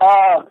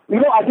 I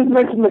just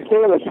mentioned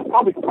Michaela. She'd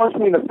probably punch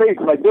me in the face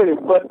if I did it,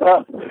 but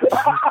I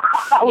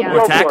would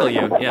or tackle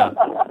you. Yeah.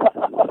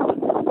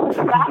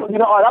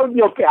 That would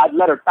be okay. I'd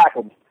let her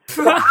tackle me.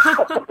 Keep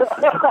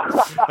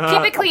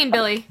it clean,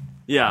 Billy.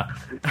 Yeah.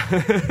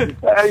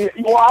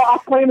 I'll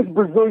claim it's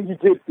Brazilian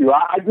Jiu-Jitsu.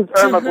 I just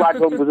earned my black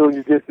belt in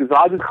Brazilian Jiu-Jitsu, so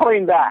I'll just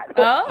claim that.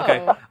 Oh.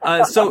 Okay.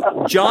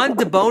 So John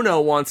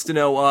DeBono wants to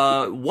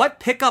know, what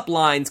pickup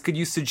lines could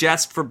you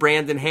suggest for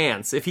Brandon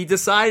Hance? If he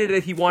decided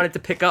that he wanted to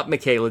pick up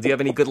Michaela, do you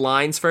have any good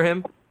lines for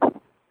him?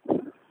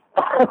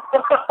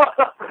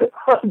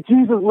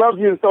 Jesus loves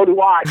you, and so do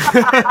I.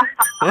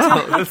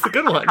 Oh, that's a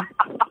good one.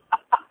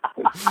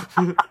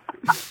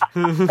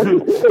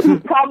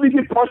 Probably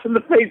get punched in the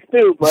face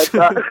too, but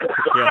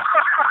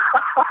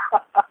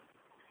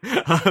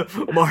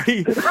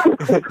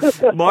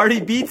Marty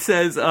Beat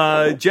says,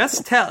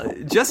 just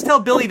tell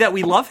Billy that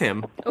we love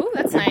him. Oh,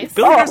 that's nice.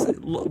 Billy is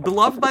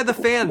beloved by the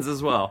fans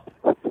as well.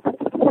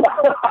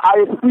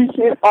 I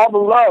appreciate all the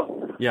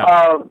love.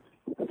 Yeah.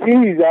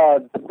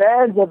 The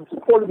fans have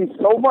supported me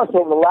so much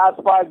over the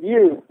last 5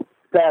 years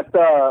that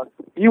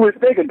you would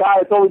think a guy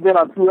that's only been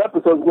on 2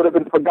 episodes would have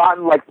been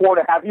forgotten like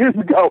 4.5 years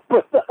ago.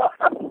 But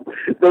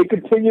they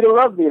continue to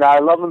love me, and I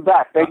love them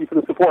back. Thank you for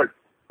the support.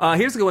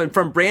 Here's a good one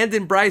from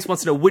Brandon Bryce.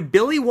 Wants to know, would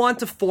Billy want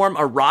to form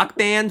a rock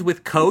band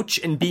with Coach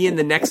and be in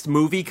the next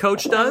movie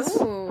Coach does?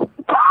 Ooh.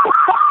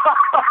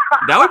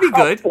 That would be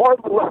good.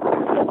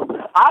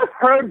 I've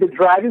heard the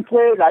Dragon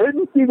Slayers. I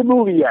didn't see the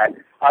movie yet,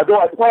 though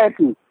I plan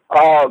to.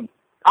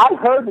 I've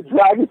heard the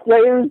Dragon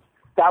Slayers.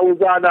 That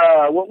was on,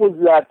 what was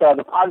that,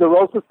 the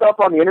Ponderosa stuff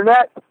on the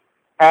internet.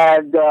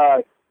 And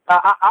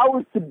I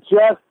would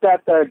suggest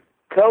that the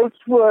Coach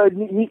would,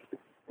 he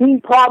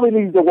probably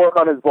needs to work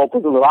on his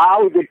vocals a little. I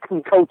would get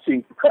some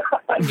coaching.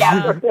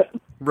 Yeah.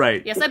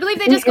 Right. Yes, I believe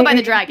they just go by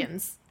the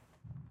Dragons.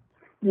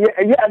 Yeah,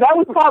 that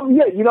was probably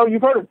it.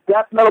 You've heard of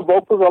death metal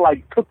vocals or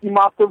like Cookie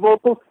Monster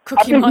vocals.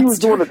 I think he was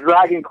doing a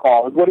Dragon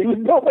Call is what he was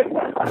doing.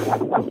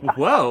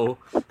 Whoa.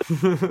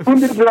 Doing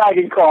the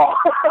Dragon Call.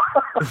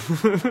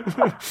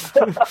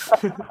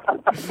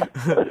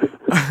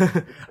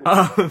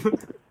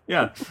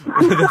 Yeah.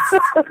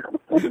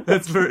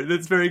 That's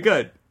very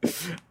good.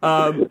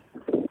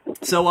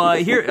 So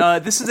here,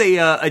 this is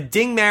a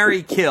Ding,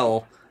 Marry,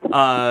 Kill.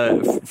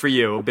 for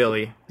you,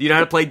 Billy? Do you know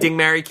how to play Ding,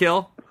 Marry,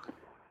 Kill?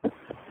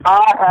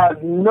 I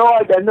have no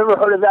idea. I've never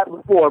heard of that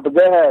before, but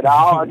go ahead.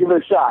 I'll give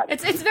it a shot.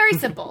 It's very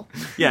simple.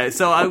 Yeah,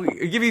 so I'll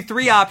give you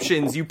 3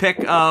 options. You pick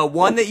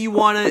one that you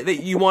want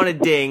to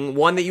ding,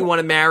 one that you want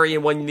to marry,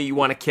 and one that you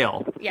want to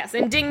kill. Yes,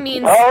 and ding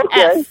means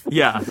okay. F.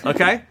 Yeah,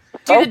 okay?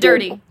 Do the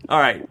dirty. All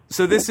right,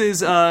 so this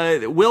is,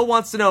 Will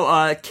wants to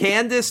know,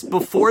 Candace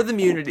before the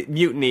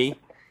mutiny,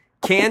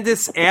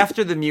 Candace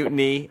after the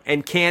mutiny,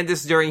 and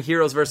Candace during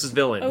Heroes versus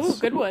Villains. Oh,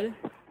 good one.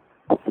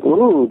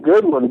 Ooh,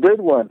 good one.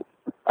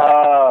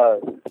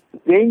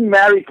 Ding,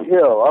 marry,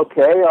 kill.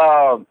 Okay.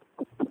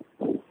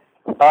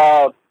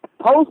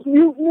 Post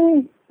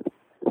mutiny.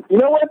 You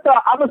know what?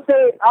 I'm gonna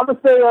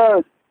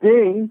say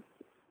ding.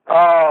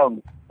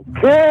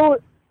 Kill.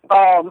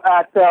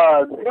 At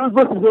it was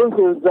versus Villains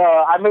because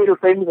I made her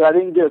famous and I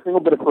didn't get a single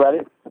bit of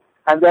credit.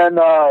 And then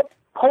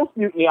post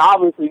mutiny,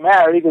 obviously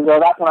marry because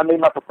that's when I made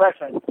my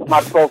profession,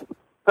 my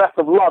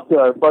professive love to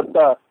her. But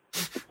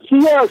she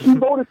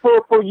voted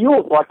for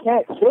you, so I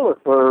can't kill her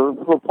for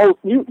post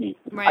mutiny.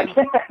 Right. I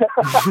can't.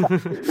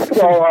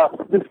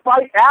 So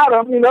despite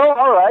Adam,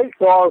 all right.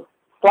 So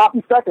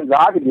sloppy seconds,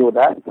 I can deal with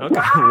that.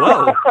 Okay.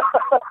 Whoa.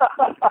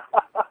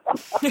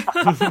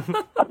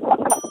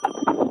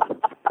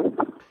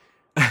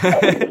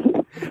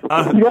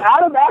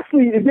 Adam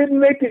actually it didn't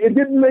make it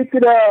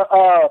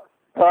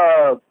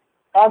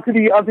onto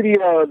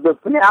the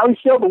finale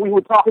show, but we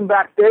were talking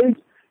backstage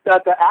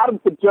that Adam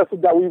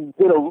suggested that we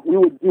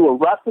would do a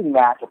wrestling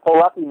match, a pro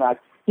wrestling match,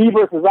 he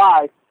versus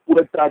I,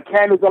 with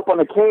Candace up on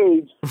the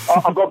cage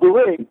above the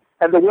ring,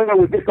 and the winner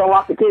would just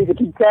unlock the cage and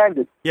keep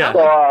Candace. Yeah.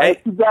 So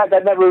it's too bad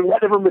that never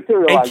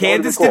materialized. And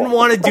Candace didn't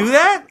want to do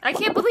that? I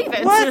can't believe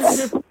it.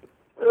 What?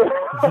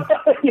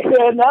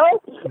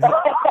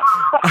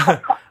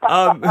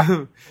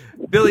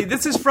 Billy,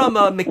 this is from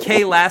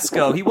McKay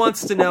Lasco. He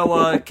wants to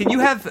know, can you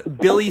have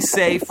Billy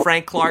say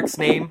Frank Clark's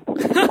name?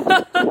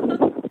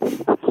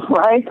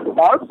 Frank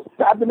Harps? Is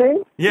that the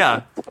name?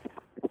 Yeah.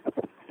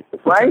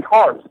 Frank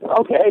Harps.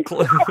 Okay.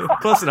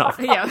 Close enough.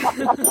 Yeah.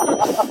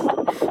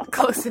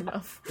 Close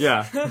enough.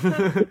 Yeah.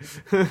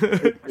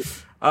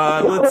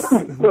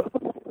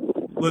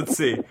 Let's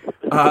see.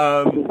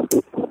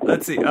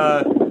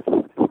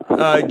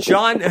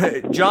 John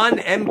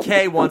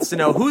MK wants to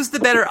know, who's the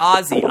better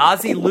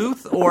Ozzy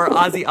Luth or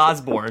Ozzy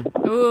Osbourne?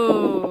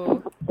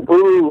 Ooh,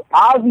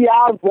 Ozzy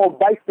Osbourne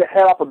bites the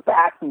head off a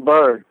bat and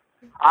bird.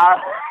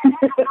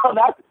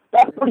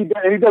 That's pretty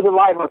damn. He does it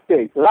live on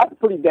stage, so that's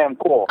pretty damn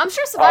cool. I'm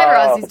sure Survivor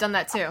Ozzy's done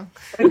that too.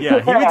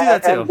 Yeah, he would do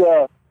that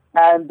too.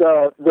 And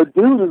the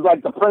dude is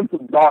like the Prince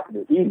of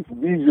Darkness. He's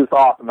just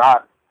awesome.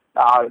 I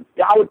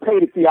would pay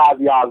to see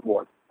Ozzy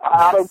Osbourne.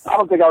 I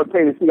don't think I would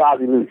pay to see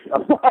Ozzy Luch.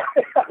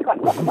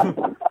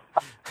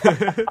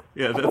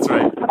 Yeah, that's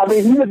right. I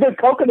mean, he's a good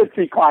coconut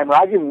tree climber.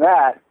 I give him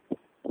that.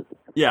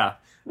 Yeah.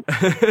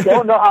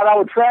 Don't know how that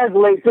would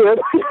translate to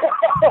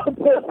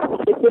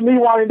me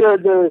wanting to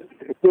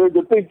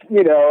think,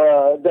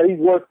 that he's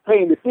worth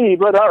paying to see.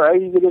 But all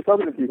right, he's a good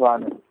coconut tree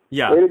climber.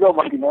 Yeah. Way to go,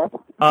 monkey man.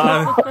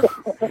 All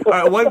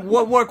right, one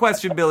more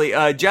question, Billy.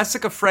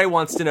 Jessica Frey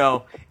wants to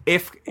know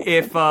if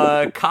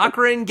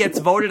Cochran gets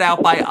voted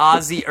out by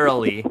Ozzy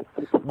early,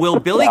 will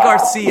Billy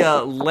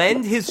Garcia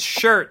lend his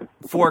shirt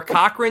for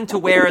Cochran to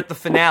wear at the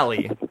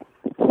finale?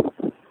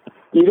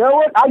 You know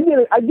what? I'm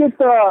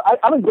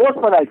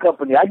endorsed by that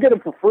company. I get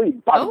it for free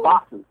by the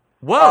boxes.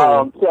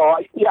 Whoa.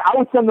 I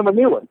would send them a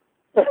new one.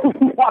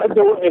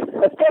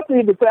 Especially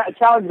if the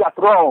challenge got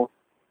thrown.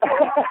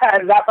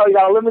 And that's how you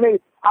got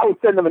eliminated. I would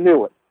send them a new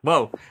one.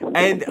 Whoa.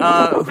 And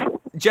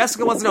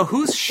Jessica wants to know,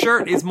 whose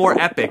shirt is more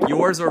epic,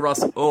 yours or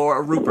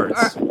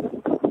Rupert's? Who's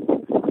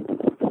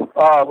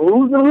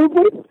the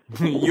Rupert?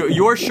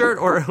 Your shirt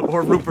or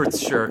Rupert's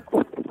shirt?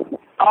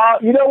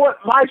 You know what?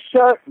 My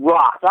shirt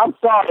rocks. I'm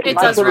sorry. It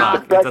does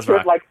rock. Best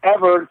shirt like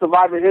ever in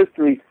Survivor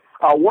history.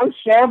 Once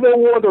Shambo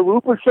wore the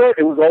Rupert shirt,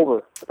 it was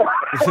over.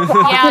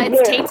 Yeah,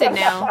 it's tainted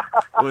now.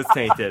 It was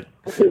tainted.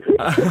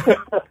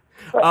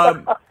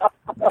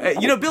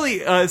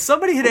 Billy,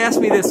 somebody had asked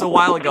me this a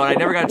while ago, and I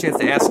never got a chance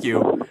to ask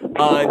you.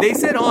 They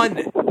said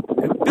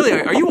Billy,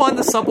 are you on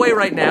the subway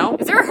right now?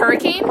 Is there a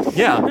hurricane?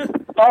 Yeah.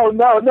 Oh,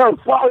 no,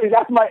 sorry.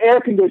 That's my air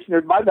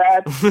conditioner. My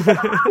bad.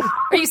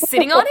 Are you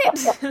sitting on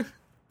it?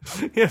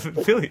 Yeah,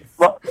 Billy.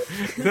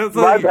 That's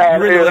my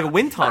bad. You're in like a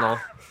wind tunnel.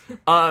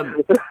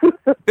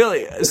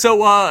 Billy,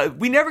 so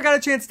we never got a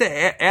chance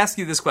to ask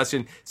you this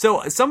question.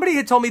 So somebody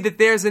had told me that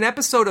there's an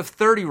episode of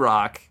 30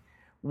 Rock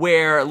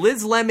where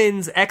Liz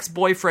Lemon's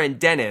ex-boyfriend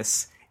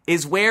Dennis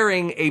is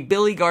wearing a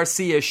Billy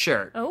Garcia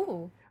shirt.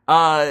 Oh.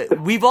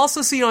 We've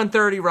also seen on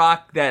 30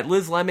 Rock that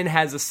Liz Lemon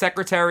has a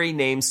secretary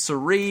named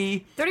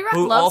Sari, 30 Rock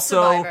who loves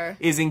also Survivor.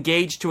 is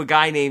engaged to a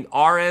guy named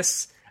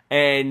Aris.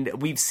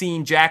 And we've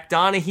seen Jack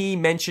Donaghy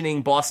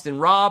mentioning Boston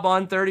Rob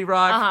on 30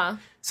 Rock. Uh-huh.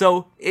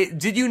 So,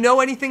 did you know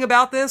anything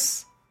about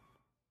this?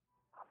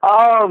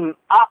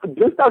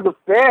 Just as a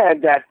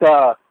fan, that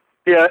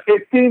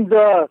it seems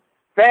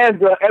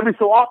fans every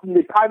so often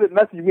they private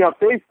message me on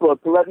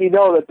Facebook to let me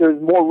know that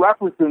there's more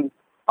references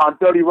on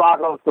 30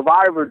 Rock on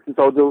Survivor,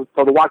 so to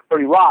watch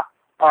 30 Rock.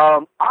 I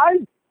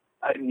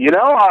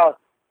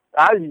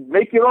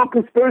make your own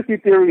conspiracy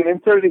theory and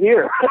insert it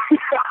here.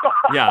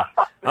 Yeah.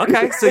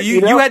 Okay. So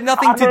you had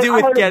nothing to do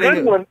with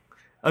getting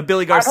a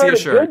Billy Garcia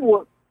shirt.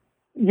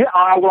 Yeah.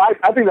 Well,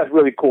 I think that's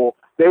really cool.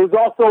 There was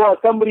also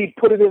somebody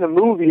put it in a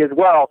movie as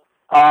well.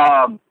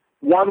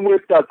 One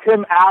with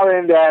Tim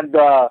Allen and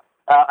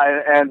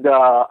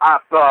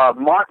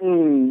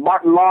Martin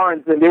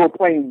Lawrence, and they were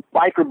playing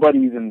biker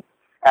buddies, and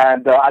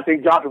I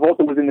think John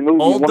Travolta was in the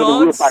movie. Old one Dogs? of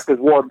the real bikers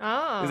wore.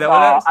 Oh. Is that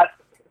what it is?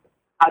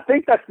 I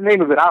think that's the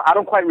name of it. I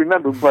don't quite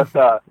remember, but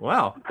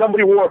wow.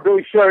 Somebody wore a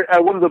Billy shirt.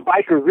 One of the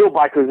real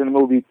bikers in the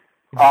movie,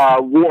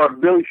 wore a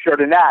Billy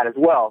shirt in that as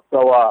well.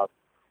 So,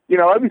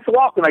 every so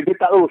often I get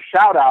that little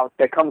shout out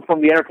that comes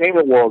from the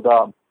entertainment world,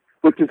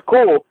 which is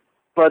cool.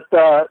 But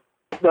the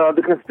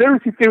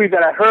conspiracy theory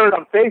that I heard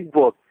on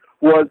Facebook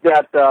was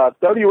that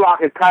 30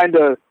 Rock is kind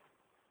of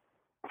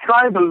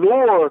trying to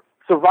lure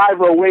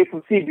Survivor away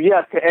from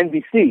CBS to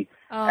NBC,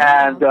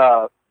 and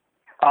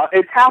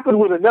it's happened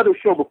with another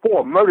show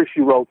before, Murder,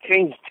 She Wrote,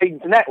 changed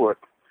network,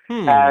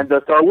 and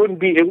so it wouldn't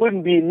be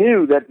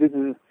new that this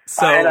is.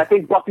 And I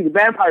think Buffy the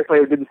Vampire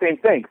Slayer did the same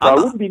thing, so it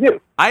wouldn't be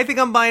new. I think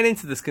I'm buying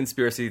into this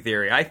conspiracy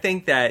theory. I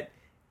think that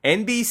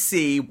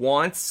NBC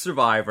wants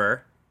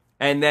Survivor,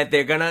 and that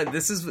they're gonna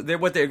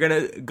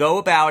go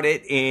about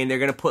it, and they're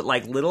gonna put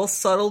like little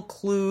subtle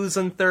clues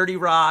on 30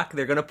 Rock.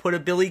 They're gonna put a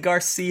Billy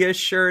Garcia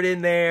shirt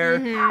in there.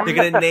 Mm-hmm. They're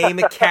gonna name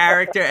a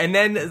character, and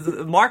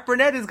then Mark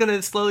Burnett is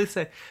gonna slowly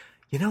say,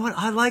 "You know what?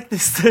 I like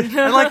this 30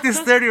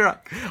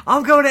 Rock.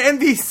 I'm going to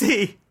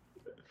NBC."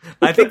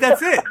 I think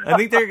that's it. I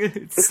think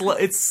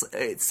it's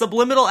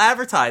subliminal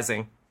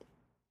advertising.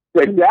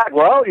 Exactly.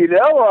 Well, if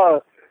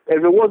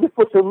it wasn't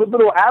for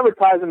subliminal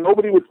advertising,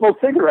 nobody would smoke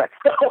cigarettes.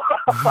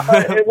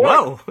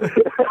 Whoa,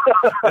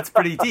 that's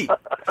pretty deep.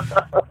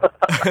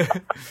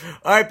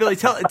 All right, Billy,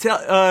 tell.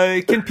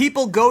 Can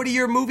people go to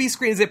your movie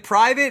screen? Is it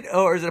private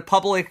or is it a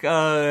public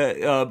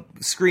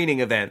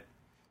screening event?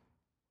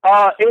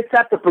 It's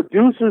at the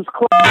Producers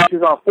Club, which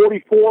is on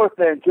 44th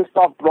and just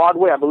off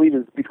Broadway. I believe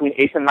it's between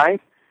 8th and 9th.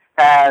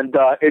 And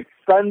it's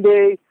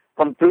Sunday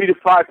from 3 to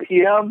 5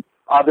 p.m.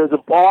 There's a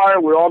bar.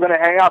 We're all going to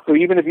hang out. So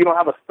even if you don't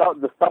have the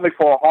stomach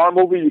for a horror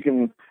movie, you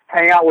can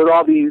hang out with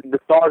all the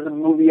stars of the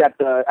movie at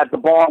the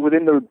bar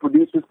within the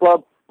Producers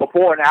Club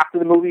before and after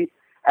the movie.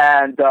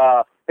 And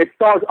it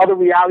stars other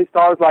reality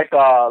stars like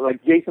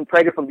Jason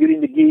Prager from Beauty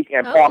and the Geek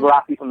and Paul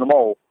Grassi from The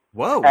Mole.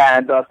 Whoa!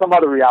 And some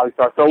other reality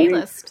stars. So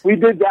we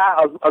did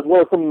that as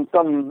well as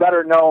some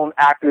better known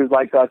actors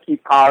like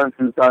Keith Collins,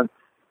 who's done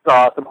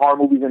some horror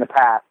movies in the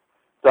past.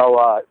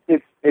 So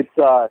it's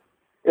going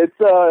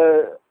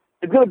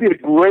to be a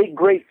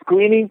great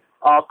screening.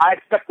 I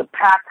expect a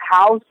packed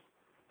house.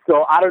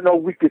 So I don't know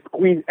if we could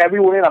squeeze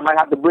everyone in. I might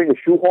have to bring a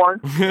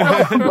shoehorn.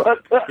 Yeah.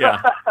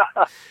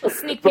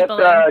 Sneak people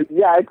in.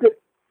 Yeah,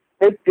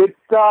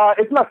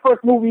 it's my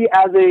first movie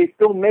as a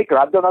filmmaker.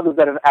 I've done others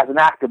as an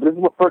actor, but this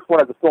is my first one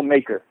as a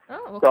filmmaker. Oh,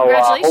 well, so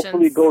congratulations.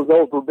 Hopefully it goes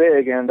over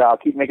big, and I'll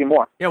keep making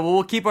more. Yeah, well,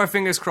 we'll keep our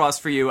fingers crossed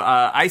for you.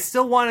 I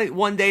still want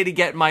one day to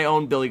get my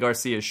own Billy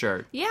Garcia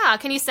shirt. Yeah,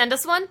 can you send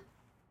us one?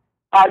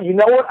 You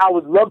know what? I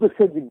would love to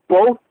send you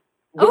both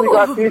Billy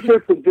Garcia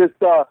shirts, so just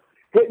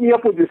hit me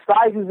up with your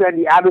sizes and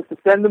the address to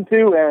send them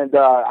to, and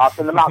I'll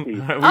send them out to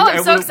you.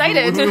 I'm so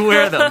excited. We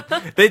wear them.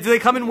 Do they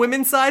come in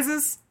women's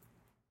sizes?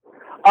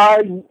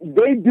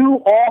 They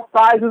do all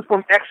sizes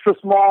from extra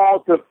small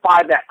to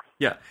 5X.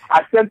 Yeah.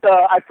 I sent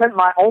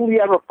my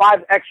only ever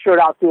 5X shirt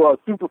out to a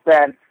super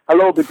fan.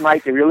 Hello, Big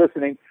Mike, if you're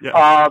listening.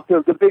 Yeah.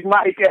 To the Big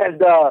Mike, and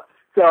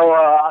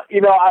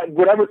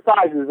whatever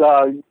sizes,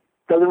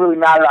 doesn't really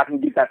matter. I can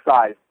get that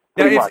size.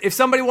 Now, if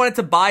somebody wanted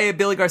to buy a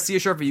Billy Garcia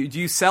shirt for you, do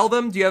you sell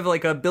them? Do you have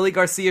like a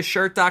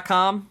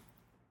BillyGarciaShirt.com?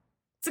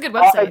 It's a good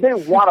website. If they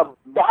want to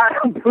buy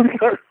a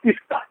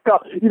BillyGarcia.com,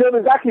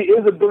 there actually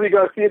is a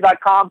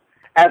BillyGarcia.com.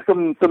 And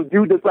some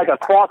dude that's like a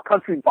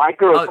cross-country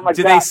biker or something like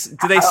that.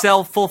 Do they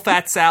sell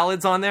full-fat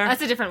salads on there?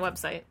 That's a different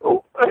website.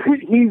 No.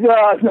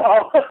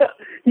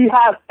 He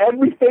has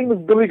everything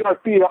with Billy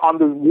Garcia on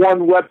this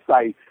one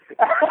website,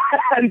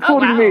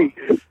 including me.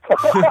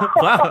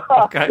 Wow,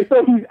 okay.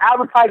 So he's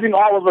advertising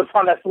all of us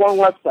on that one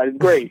website. It's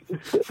great.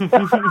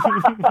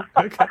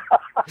 Okay.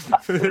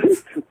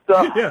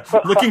 Yeah,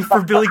 looking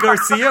for Billy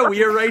Garcia?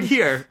 We are right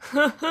here.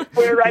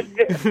 We're right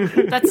here.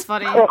 That's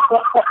funny.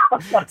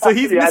 So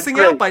he's missing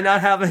out by not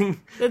having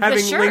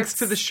links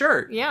to the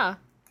shirt. Yeah.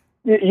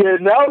 He is.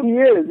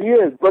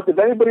 But if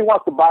anybody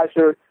wants to buy a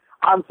shirt,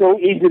 I'm so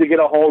easy to get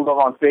a hold of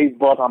on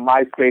Facebook, on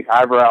MySpace,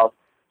 however else.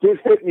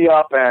 Just hit me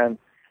up and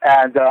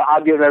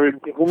I'll give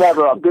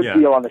whomever a good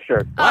deal on the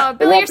shirt.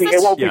 Billy,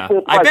 it won't be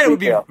full price. I bet it would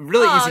be retail.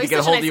 really easy to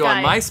get a hold of you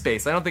guy. on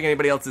MySpace. I don't think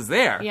anybody else is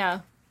there.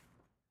 Yeah.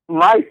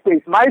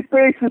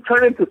 MySpace has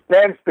turned into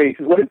spam space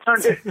is what it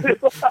turned into.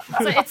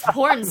 So it's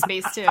porn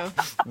space too.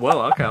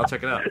 Well, okay, I'll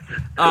check it out.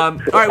 All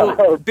right,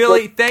 well,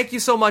 Billy, thank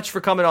you so much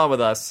for coming on with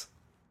us.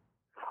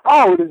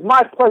 Oh, it is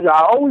my pleasure.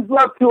 I always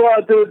love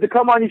to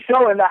come on your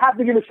show, and I have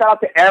to give a shout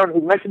out to Aaron,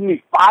 who mentioned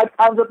me 5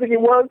 times, I think it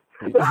was.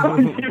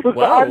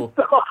 Wow.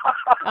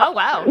 Oh,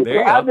 wow. There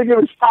you I have to give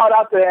a shout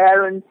out to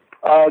Aaron,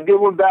 give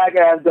one back,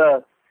 and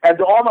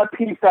to all my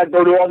peeps that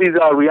go to all these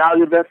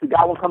reality events. We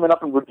got one coming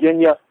up in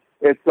Virginia.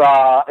 It's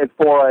for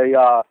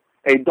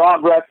a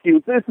dog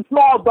rescue. It's a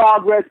small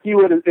dog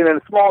rescue in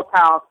a small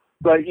town,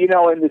 but in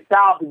the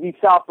South, the Deep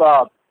South,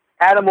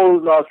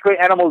 animals, stray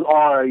animals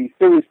are a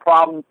serious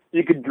problem.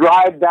 You could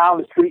drive down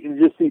the street and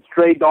just see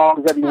stray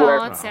dogs everywhere.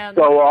 Oh, that's sad.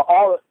 So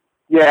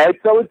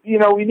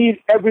we need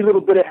every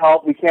little bit of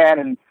help we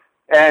can,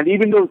 and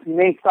even though the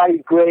humane society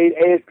is great,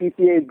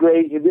 ASPCA is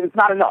great, it's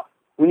not enough.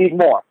 We need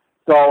more.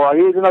 So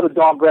here's another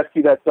dog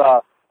rescue that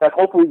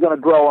hopefully is going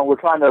to grow, and we're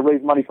trying to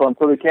raise money for them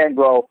so they can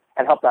grow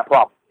and help that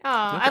problem. Oh,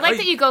 I like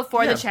that you go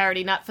for the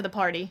charity, not for the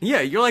party.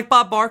 Yeah, you're like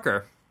Bob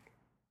Barker.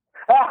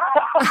 All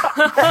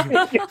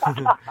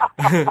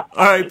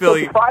right,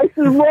 Billy. The price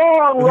is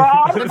wrong,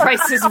 Rob. The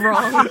price is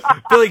wrong.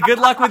 Billy, good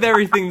luck with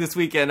everything this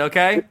weekend,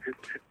 okay?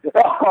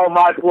 Oh,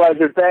 my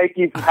pleasure. Thank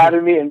you for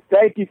having me, and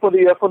thank you for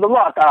the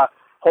luck.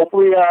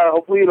 Hopefully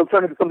it'll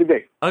turn into something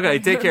big. Okay,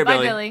 take care, Bye,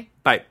 Billy. Billy.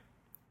 Bye.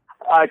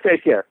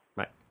 Take care.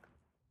 Bye.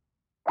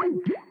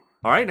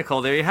 All right,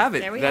 Nicole, there you have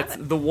it. That's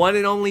the one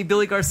and only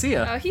Billy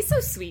Garcia. Oh, he's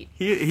so sweet.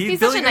 He's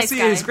Billy such a nice Garcia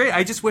guy. Is great.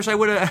 I just wish I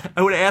would have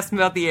asked him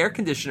about the air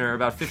conditioner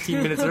about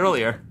 15 minutes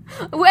earlier.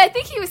 Well, I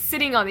think he was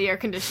sitting on the air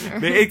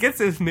conditioner. Maybe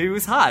it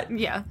was hot.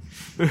 Yeah.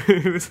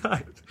 It was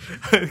hot.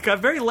 It got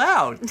very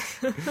loud.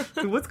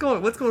 What's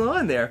going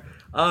on there?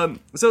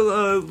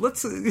 So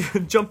let's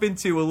jump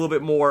into a little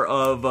bit more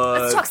of...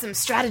 let's talk some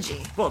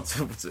strategy. Well,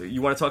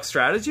 you want to talk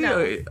strategy?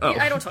 No, Oh.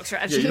 I don't talk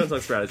strategy. Yeah, you don't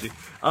talk strategy.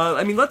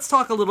 Let's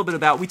talk a little bit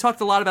about... We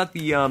talked a lot about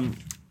the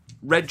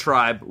Red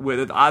Tribe,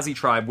 with the Ozzy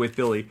Tribe with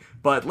Billy,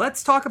 but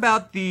let's talk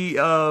about the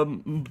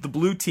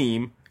blue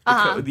team.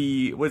 Uh-huh.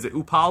 What is it,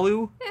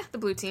 Upalu? Yeah, the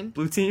blue team.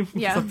 Blue team?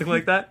 Yeah. Something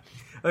like that?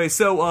 Okay,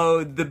 so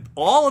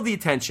all of the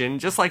attention,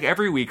 just like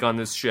every week on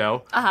this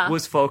show,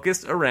 was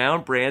focused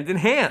around Brandon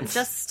Hance.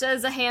 Just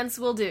as a Hance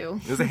will do.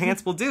 As a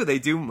Hance will do. They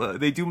do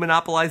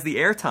monopolize the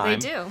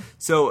airtime. They do.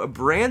 So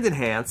Brandon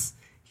Hance,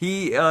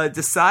 he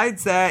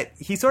decides that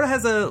he sort of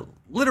has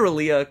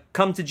literally a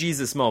come to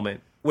Jesus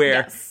moment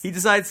where he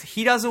decides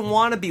he doesn't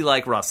want to be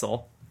like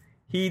Russell.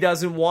 He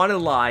doesn't want to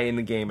lie in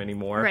the game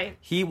anymore. Right.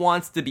 He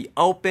wants to be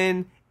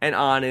open and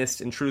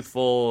honest and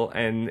truthful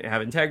and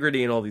have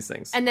integrity and all these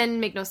things. And then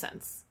make no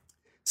sense.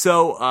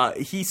 So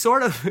he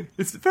sort of...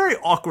 It's a very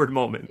awkward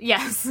moment.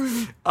 Yes.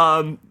 It's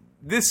always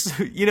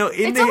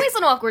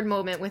an awkward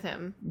moment with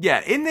him.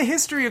 Yeah, in the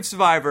history of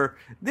Survivor,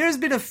 there's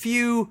been a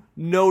few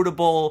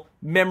notable,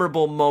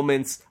 memorable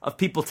moments of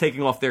people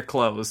taking off their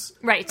clothes.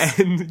 Right.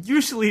 And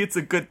usually it's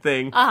a good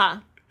thing.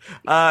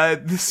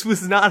 This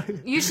was not...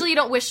 Usually you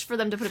don't wish for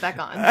them to put it back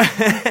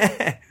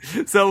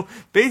on. So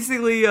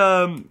basically...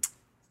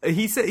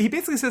 He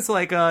basically says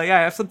like, I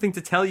have something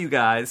to tell you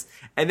guys,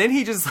 and then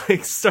he just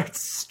like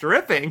starts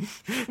stripping.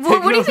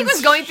 Well, what do you think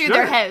was going through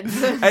their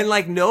heads? And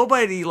like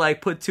nobody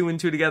like put 2 and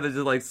 2 together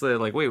to like say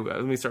like, wait,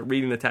 let me start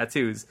reading the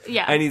tattoos.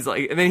 Yeah. And he's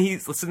like, and then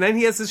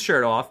he has his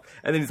shirt off,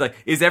 and then he's like,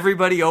 is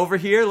everybody over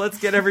here? Let's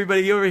get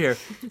everybody over here.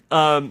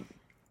 And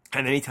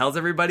then he tells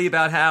everybody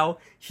about how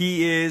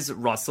he is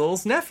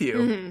Russell's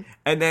nephew,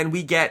 and then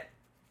we get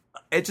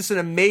it's just an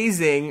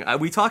amazing.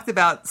 We talked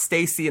about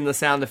Stacy and the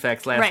sound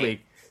effects last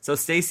week. So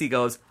Stacy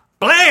goes,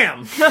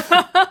 blam!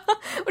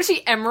 Was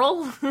she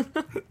Emerald?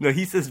 No,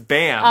 he says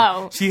bam.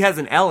 Oh. She has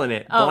an L in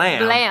it. Oh,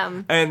 Blam.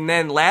 blam. And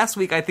then last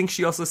week, I think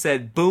she also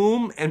said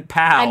boom and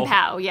pow. And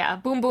pow, yeah.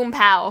 Boom, boom,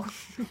 pow.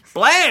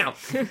 Blam!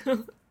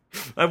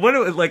 I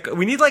wonder, like,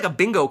 we need, like, a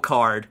bingo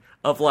card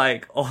of,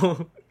 like,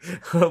 all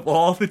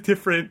the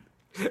different...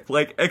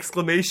 like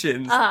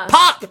exclamations.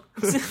 Pop!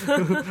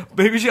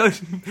 maybe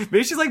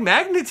she's like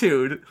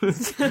Magnitude.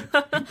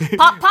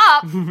 Pop,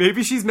 pop.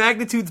 Maybe she's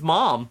Magnitude's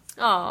mom.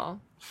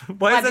 Oh.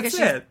 Why is that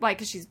sad? Why?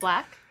 Because she's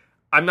black?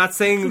 I'm not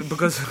saying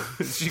because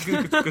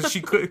she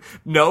could.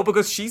 No,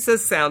 because she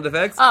says sound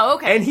effects. Oh,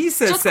 okay. And he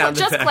says sound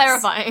effects. Just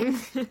clarifying.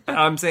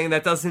 I'm saying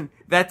that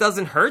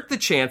doesn't hurt the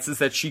chances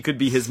that she could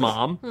be his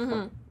mom.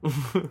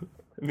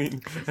 I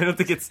mean, I don't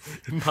think it's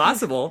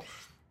impossible.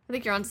 I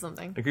think you're onto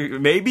something.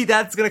 Maybe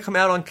that's going to come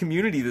out on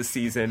Community this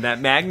season.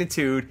 That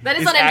Magnitude that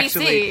is on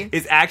NBC.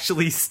 Is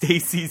actually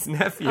Stacy's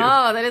nephew.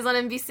 Oh, that is on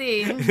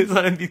NBC. It is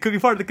on NBC. Could be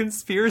part of the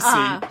conspiracy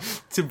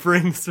to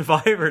bring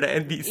Survivor to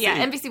NBC.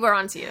 Yeah, NBC, we're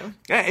on to you.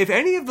 If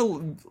any of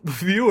the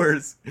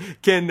viewers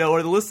can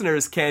or the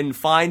listeners can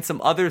find some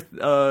other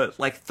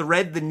like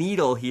thread the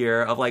needle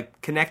here of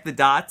like connect the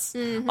dots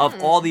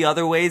of all the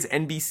other ways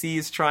NBC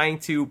is trying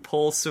to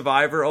pull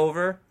Survivor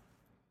over.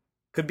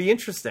 Could be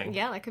interesting.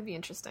 Yeah, that could be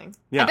interesting.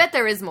 Yeah. I bet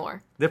there is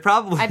more. There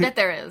probably... I bet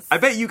there is. I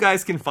bet you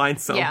guys can find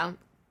some. Yeah.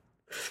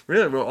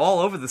 Really, we're all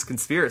over this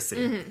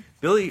conspiracy.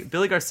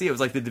 Billy Garcia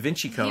was like the Da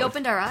Vinci Code. He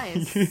opened our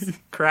eyes. He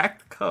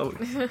cracked the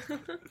code.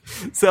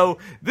 So,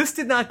 this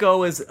did not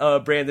go as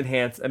Brandon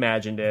Hance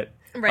imagined it.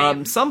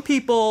 Right. Some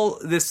people,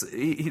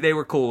 they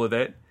were cool with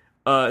it.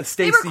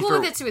 Stacey, they were cool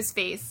with it to his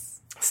face.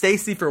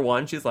 Stacy, for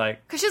one, she's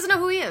like... Because she doesn't know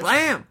who he is.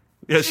 Blam!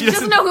 Yeah, she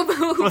doesn't know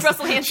who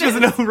Russell Hantz is. She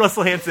doesn't know who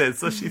Russell Hantz is,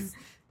 so she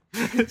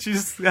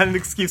just had an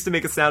excuse to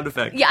make a sound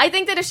effect. Yeah, I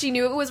think that if she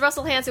knew it was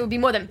Russell Hantz, it would be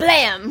more than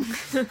blam.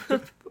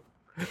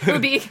 It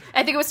would be...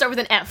 I think it would start with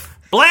an F.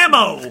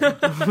 Blammo!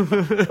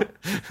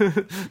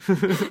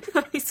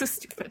 He's so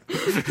stupid.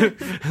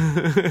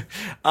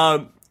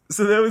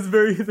 So that was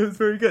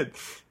very good.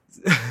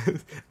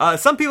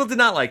 Some people did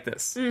not like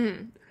this.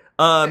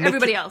 Mm-hmm.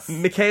 Everybody else.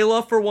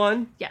 Michaela, for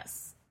one.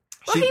 Yes.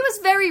 Well, he was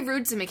very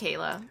rude to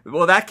Michaela.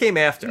 Well, that came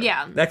after.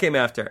 Yeah. That came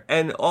after.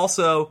 And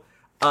also,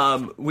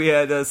 we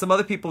had some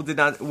other people did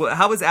not...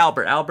 How was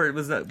Albert? Albert,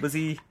 was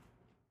he...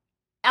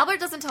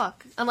 Albert doesn't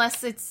talk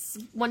unless it's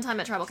one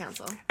time at Tribal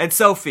Council. And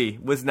Sophie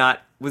was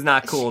not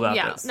cool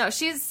about this. No,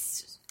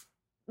 she's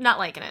not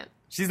liking it.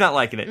 She's not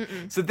liking it.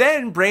 Mm-mm. So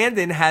then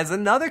Brandon has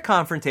another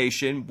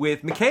confrontation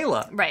with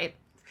Michaela. Right.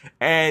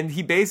 And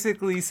he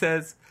basically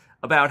says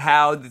about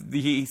how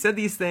he said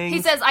these things.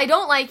 He says, I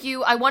don't like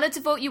you. I wanted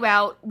to vote you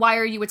out. Why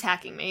are you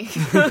attacking me?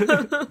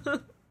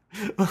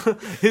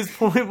 His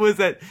point was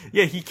that,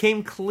 he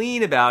came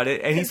clean about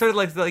it, and he sort of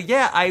like,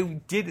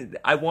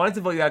 I wanted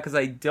to vote you out because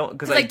I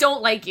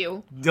don't like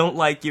you. Don't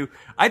like you.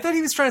 I thought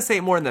he was trying to say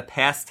it more in the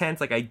past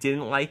tense, like I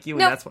didn't like you,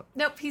 and that's what.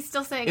 Nope, he's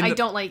still saying I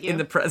don't like you. In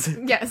the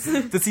present. Yes.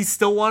 Does he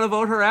still want to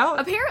vote her out?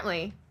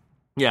 Apparently.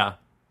 Yeah.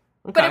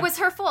 Okay. But it was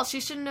her fault. She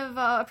shouldn't have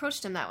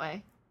approached him that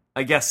way.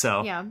 I guess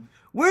so. Yeah.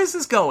 Where's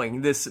this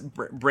going, this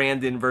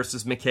Brandon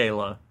versus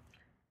Michaela?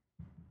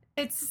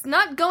 It's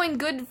not going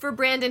good for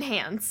Brandon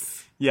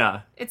Hantz.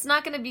 Yeah. It's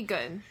not going to be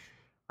good.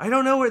 I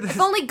don't know where this...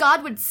 If only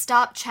God would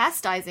stop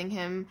chastising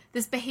him,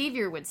 this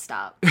behavior would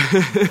stop.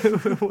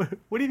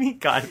 What do you mean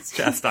God is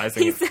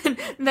chastising him? He said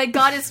that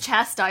God is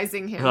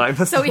chastising him,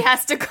 so he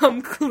has to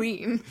come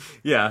clean.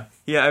 Yeah,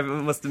 I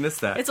must have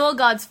missed that. It's all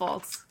God's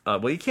fault.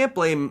 Well, you can't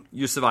blame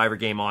your Survivor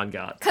game on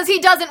God. Because he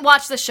doesn't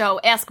watch the show.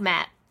 Ask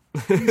Matt.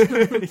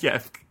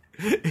 Yeah.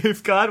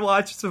 If God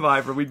watched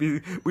Survivor, we'd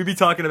be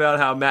talking about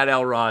how Matt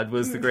Elrod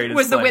was the greatest.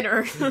 Was the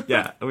winner.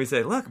 Yeah, and we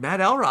say, look, Matt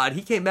Elrod,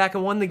 he came back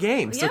and won the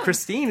game, so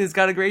Christine has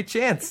got a great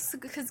chance.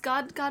 Because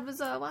God was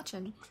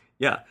watching.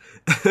 Yeah.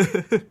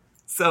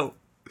 So,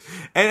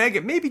 and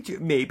again,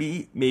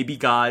 maybe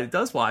God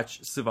does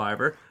watch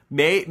Survivor.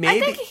 Maybe I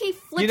think he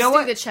flips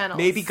through the channels.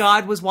 Maybe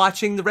God was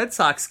watching the Red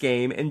Sox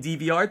game and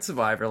DVR'd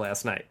Survivor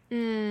last night.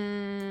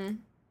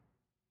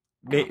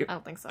 I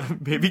don't think so.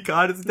 Maybe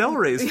God is a Devil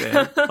Rays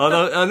fan.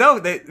 Although, no,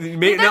 they're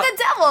the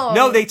devil.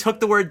 No, they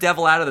took the word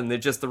devil out of them. They're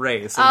just the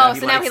Rays. So now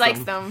he likes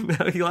them.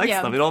 Now he likes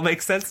them. It all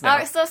makes sense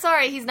now. So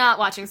sorry, he's not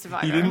watching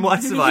Survivor. He didn't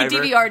watch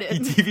Survivor. He DVR'd it. He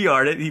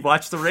DVR'd it. He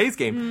watched the Rays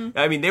game.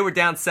 I mean, they were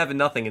down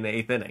 7-0 in the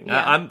 8th inning.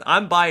 Yeah.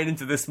 I'm buying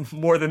into this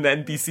more than the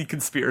NBC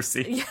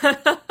conspiracy.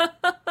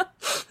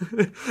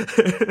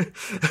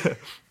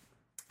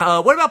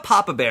 What about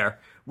Papa Bear?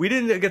 We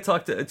didn't get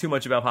talked too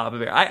much about Papa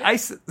Bear. I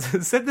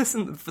said this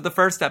for the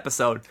first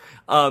episode.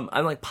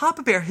 I'm like,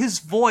 Papa Bear, his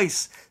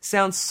voice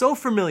sounds so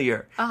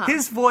familiar. Uh-huh.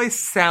 His voice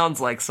sounds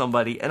like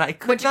somebody, and I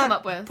could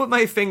not put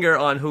my finger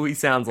on who he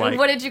sounds like.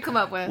 What did you come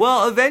up with?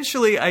 Well,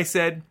 eventually I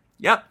said,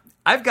 yep,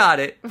 I've got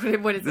it.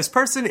 What is this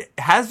person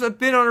has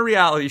been on a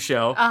reality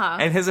show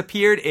and has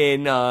appeared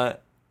in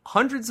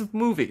hundreds of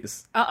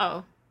movies.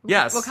 Uh-oh.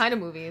 Yes. What kind of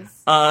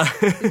movies?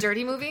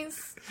 Dirty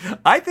movies?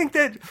 I think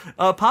that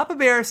Papa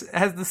Bear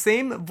has the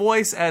same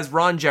voice as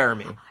Ron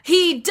Jeremy.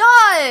 He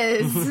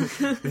does!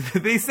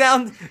 They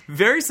sound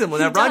very similar.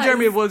 Now, Ron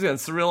Jeremy was on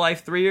Surreal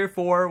Life 3 or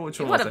 4. Which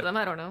one was it? One of them,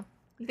 I don't know.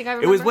 You think I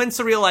remember? It was when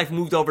Surreal Life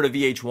moved over to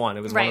VH1.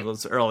 It was one of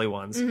those early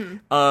ones.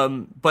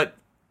 Mm-hmm. But...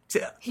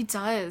 he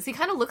does. He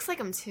kind of looks like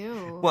him,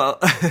 too. Well...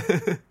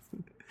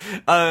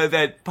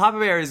 that Papa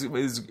Bear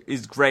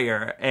is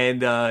grayer, and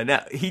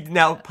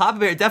now Papa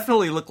Bear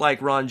definitely looked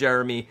like Ron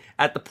Jeremy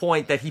at the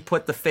point that he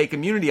put the fake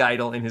immunity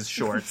idol in his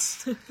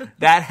shorts.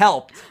 That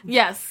helped.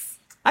 Yes,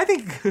 I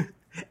think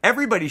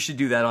everybody should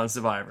do that on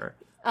Survivor.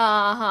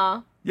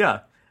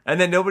 Yeah,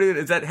 and then nobody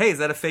is that. Hey, is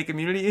that a fake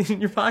immunity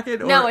in your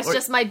pocket? No, it's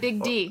just my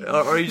big D. Or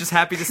are you just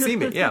happy to see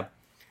me? Yeah,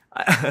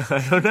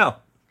 I don't know.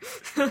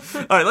 All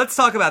right, let's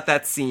talk about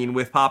that scene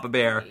with Papa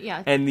Bear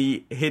and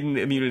the hidden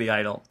immunity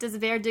idol. Does the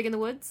bear dig in the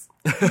woods?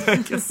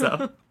 I guess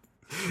so.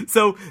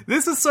 So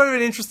this is sort of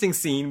an interesting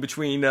scene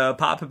between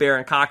Papa Bear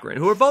and Cochran,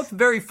 who are both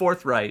very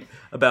forthright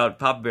about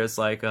Papa Bear's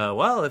like,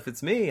 well, if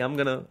it's me, I'm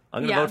gonna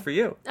vote for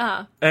you.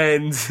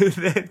 And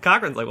then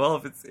Cochran's like,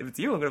 well, if it's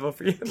you, I'm gonna vote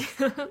for you.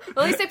 Well,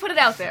 at least they put it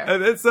out there.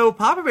 And then, so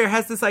Papa Bear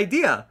has this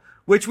idea,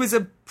 which was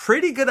a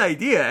pretty good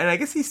idea, and I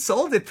guess he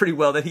sold it pretty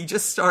well. That he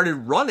just started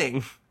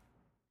running.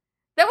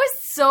 That was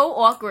so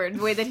awkward,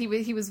 the way that he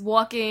was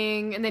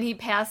walking, and then he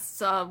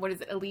passed,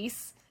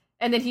 Elise,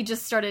 and then he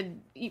just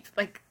started,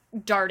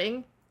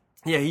 darting.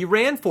 Yeah, he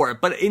ran for it,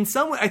 but in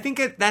some way, I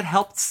think that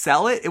helped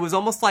sell it. It was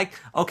almost like,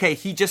 okay,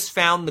 he just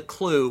found the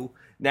clue,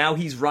 now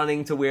he's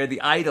running to where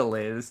the idol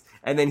is,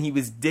 and then he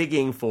was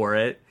digging for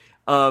it.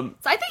 So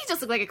I think he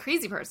just looked like a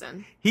crazy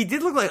person. He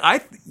did look like,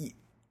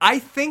 I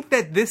think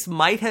that this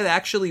might have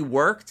actually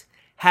worked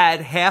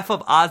had half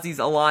of Ozzy's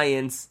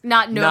alliance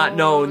not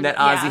known that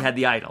Ozzy had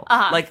the idol.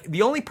 Like,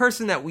 the only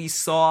person that we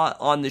saw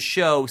on the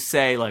show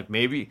say, like,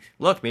 maybe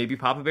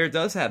Papa Bear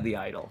does have the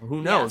idol.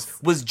 Who knows?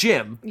 Yes. Was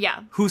Jim.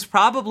 Yeah. Who's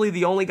probably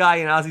the only guy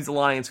in Ozzy's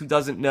alliance who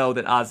doesn't know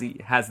that Ozzy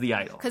has the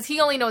idol. Because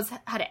he only knows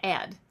how to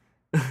add.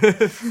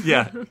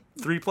 Yeah.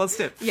 3 plus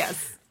 2.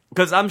 Yes.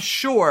 Because I'm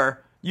sure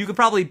you could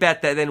probably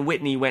bet that then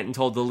Whitney went and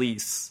told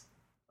Delise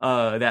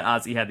that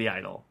Ozzy had the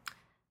idol.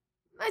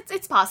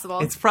 It's possible.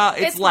 It's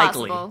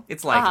likely. Possible.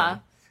 It's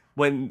likely.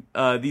 When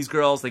these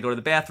girls, they go to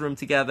the bathroom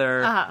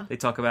together, they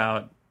talk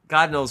about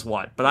God knows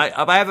what. But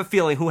I have a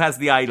feeling who has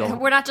the idol.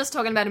 We're not just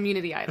talking about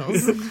immunity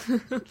idols.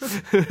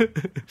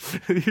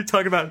 You're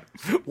talking about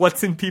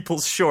what's in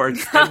people's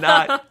shorts and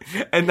not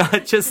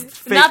just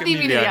fake not the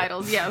immunity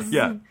idols. Yes.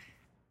 Yeah.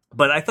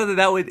 But I thought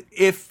that would,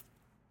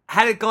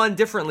 had it gone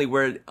differently,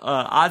 where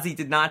Ozzy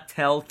did not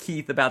tell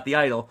Keith about the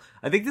idol,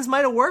 I think this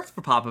might have worked for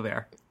Papa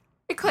Bear.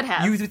 It could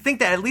have. You would think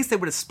that at least they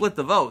would have split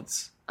the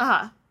votes.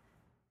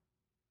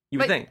 You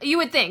would think. You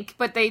would think,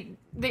 but they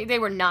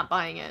were not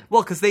buying it.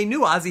 Well, because they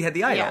knew Ozzy had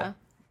the idol. Yeah.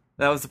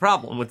 That was the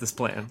problem with this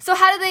plan. So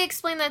how did they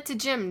explain that to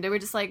Jim? They were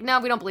just like, no,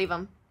 we don't believe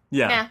him.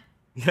 Yeah. Nah.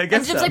 Yeah, I guess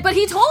and Jim's so. like, but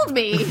he told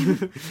me.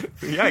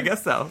 Yeah, I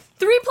guess so.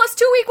 3 +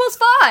 2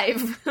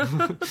 =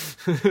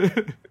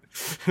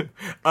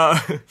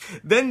 5.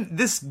 Then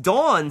this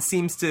Dawn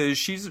seems to,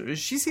 she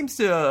seems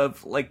to,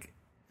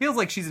 feels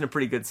like she's in a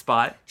pretty good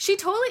spot. She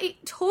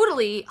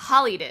totally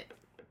hollied it.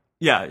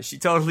 Yeah, she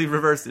totally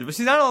reversed it. But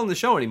she's not on the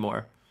show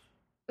anymore.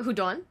 Who,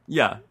 Dawn?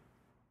 Yeah.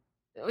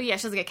 Oh, yeah,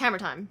 she doesn't get camera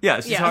time.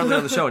 Yeah, she's hardly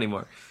on the show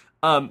anymore.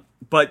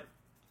 But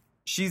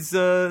she's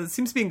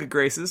seems to be in good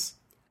graces.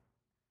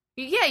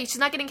 Yeah, she's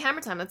not getting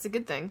camera time. That's a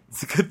good thing.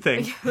 It's a good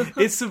thing.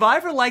 Is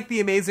Survivor like The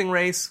Amazing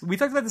Race? We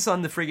talked about this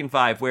on the Friggin'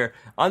 Five, where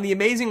on The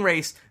Amazing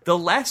Race, the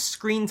less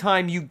screen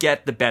time you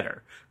get, the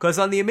better. Because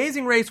on The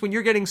Amazing Race, when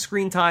you're getting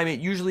screen time, it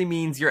usually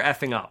means you're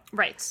effing up.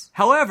 Right.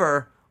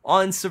 However,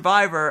 on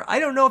Survivor, I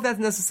don't know if that's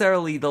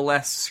necessarily the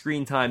less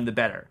screen time, the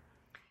better.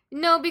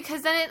 No,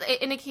 because then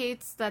it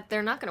indicates that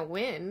they're not going to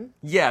win.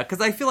 Yeah,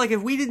 because I feel like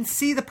if we didn't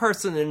see the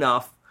person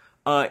enough,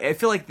 I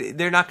feel like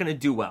they're not going to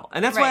do well.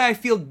 And that's why I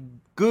feel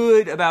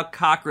good about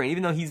Cochran,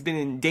 even though he's been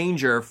in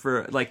danger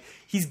for,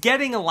 he's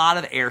getting a lot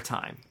of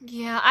airtime.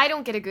 Yeah, I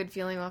don't get a good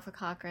feeling off of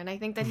Cochran. I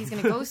think that he's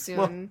going to go soon.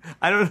 Well,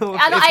 I don't know.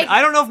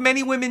 I don't know if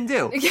many women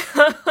do.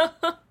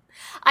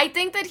 I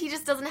think that he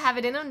just doesn't have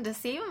it in him to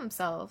save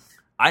himself.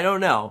 I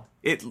don't know.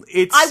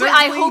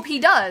 I hope he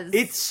does.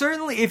 It's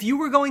certainly, if you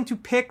were going to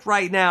pick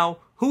right now,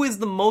 who is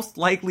the most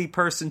likely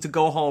person to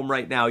go home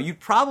right now,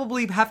 you'd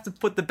probably have to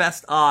put the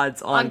best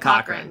odds on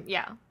Cochran.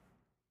 Yeah.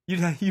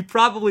 You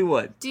probably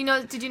would. Did you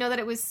know that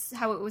it was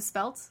how it was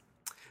spelled?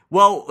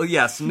 Well,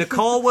 yes,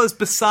 Nicole was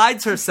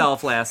besides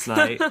herself last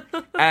night,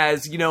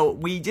 as,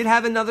 we did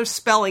have another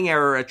spelling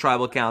error at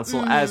Tribal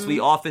Council, as we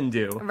often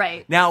do.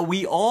 Right. Now,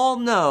 we all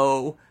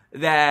know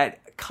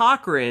that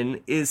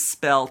Cochran is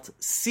spelt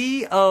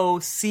Cochran.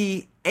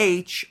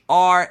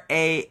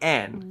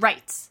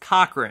 Right.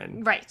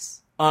 Cochran. Right.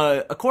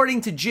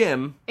 According to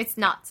Jim, it's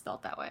not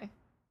spelled that way.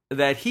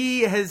 That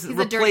he's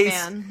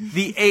replaced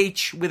the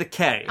H with a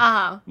K.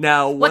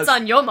 Now, what's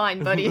on your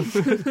mind, buddy?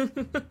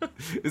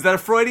 Is that a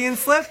Freudian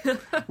slip?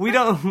 We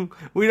don't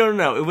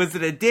know. Was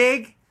it a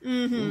dig?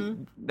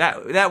 Mm-hmm.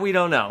 That we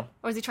don't know.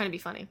 Or was he trying to be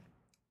funny?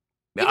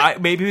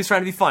 Maybe he was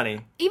trying to be funny.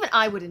 Even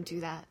I wouldn't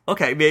do that.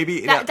 Okay,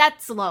 maybe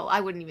that's low.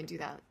 I wouldn't even do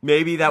that.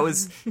 Maybe that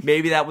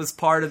was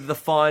part of the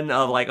fun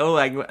of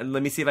let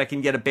me see if I can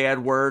get a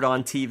bad word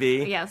on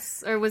TV.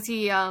 Yes, or was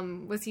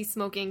he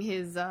smoking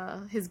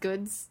his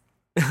goods?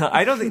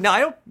 I don't think. No, I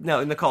don't.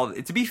 No, Nicole.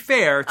 To be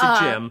fair to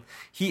Jim,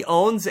 he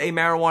owns a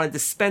marijuana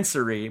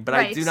dispensary, but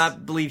I do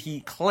not believe he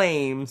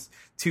claims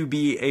to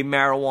be a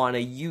marijuana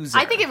user.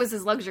 I think it was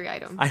his luxury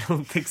item. I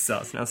don't think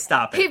so. Now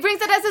stop it. He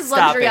brings it as his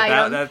luxury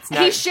item. That's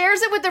not, he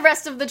shares it with the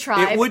rest of the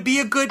tribe. It would be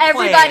a good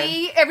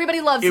plan.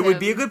 Everybody loves him. It would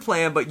be a good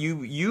plan, but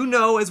you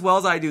know as well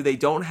as I do, they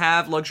don't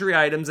have luxury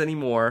items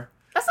anymore.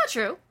 That's not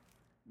true.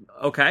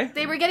 Okay.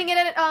 They were getting it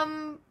at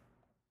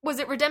was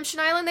it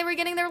Redemption Island? They were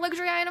getting their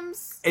luxury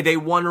items? They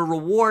won a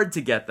reward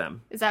to get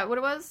them. Is that what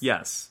it was?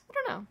 Yes. I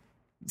don't know.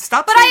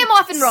 But I am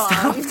often wrong.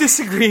 Stop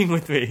disagreeing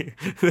with me.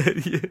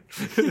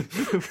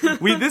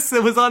 This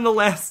was on the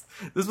last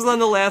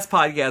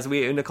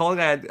podcast. Nicole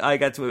and I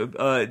got to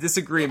a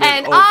disagreement,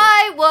 and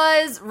I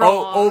was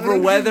wrong over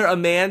whether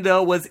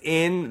Amanda was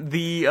in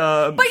the.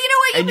 But you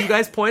know what? You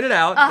guys pointed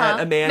out that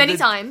Amanda many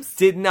times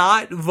did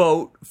not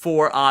vote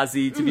for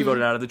Ozzy to be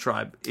voted out of the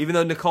tribe, even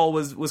though Nicole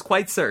was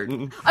quite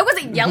certain. I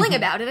wasn't yelling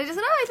about it. I just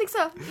said, I think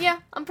so. Yeah,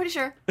 I'm pretty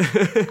sure.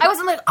 I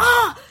wasn't like,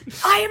 I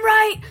am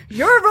right.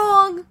 You're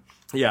wrong.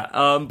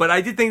 Yeah, but I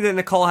did think that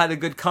Nicole had a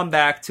good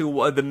comeback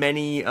to the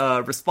many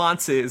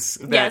responses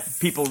that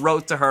people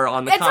wrote to her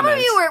on the comments. And some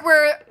of you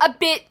were a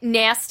bit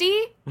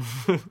nasty.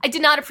 I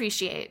did not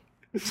appreciate.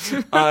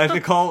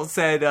 Nicole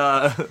said,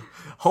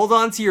 hold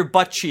on to your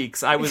butt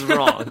cheeks. I was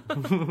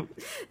wrong.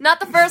 Not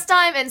the first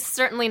time, and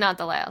certainly not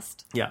the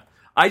last. Yeah.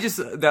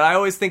 I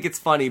always think it's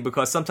funny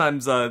because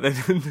sometimes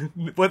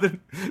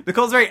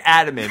Nicole's very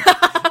adamant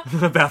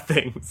about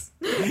things.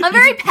 I'm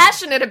very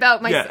passionate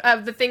about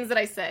the things that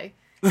I say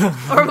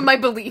or my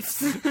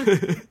beliefs.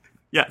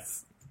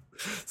 Yes.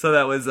 So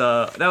that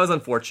was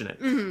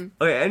unfortunate. Mm-hmm.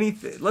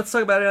 Okay, let's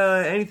talk about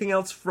anything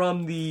else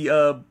from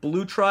the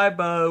Blue Tribe.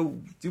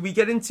 Did we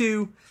get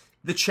into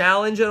the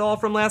challenge at all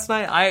from last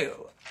night?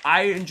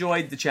 I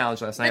enjoyed the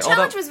challenge last night. The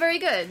challenge was very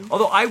good.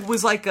 Although I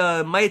was like,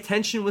 my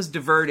attention was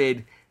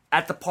diverted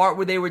at the part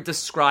where they were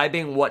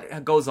describing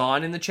what goes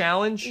on in the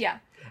challenge. Yeah.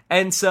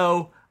 And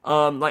so,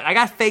 I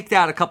got faked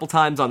out a couple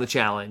times on the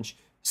challenge.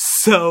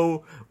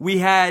 So we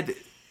had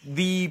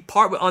the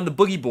part on the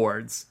boogie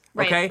boards.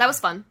 Right, okay? That was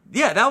fun.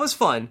 Yeah, that was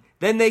fun.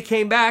 Then they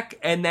came back,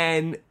 and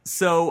then,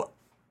 so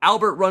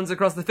Albert runs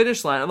across the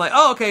finish line. I'm like,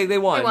 oh, okay, they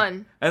won. They won.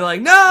 And they're like,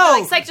 no!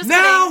 Like, Psych, just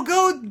no,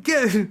 go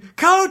get,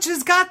 Coach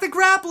has got the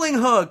grappling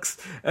hooks!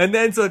 And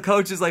then, so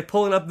Coach is, like,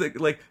 pulling up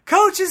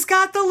Coach has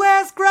got the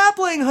last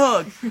grappling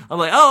hook! I'm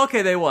like, oh,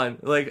 okay, they won.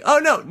 Like, oh,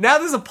 no, now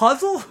there's a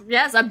puzzle?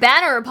 Yes, a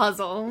banner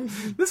puzzle.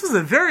 This was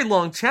a very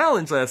long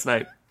challenge last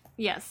night.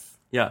 Yes.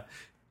 Yeah.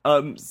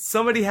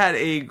 Somebody had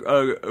a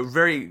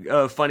very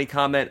funny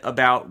comment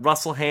about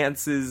Russell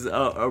Hance's,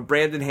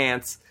 Brandon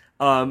Hance,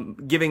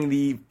 giving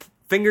the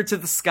finger to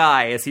the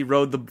sky as he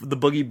rode the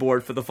boogie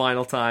board for the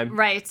final time.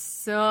 Right,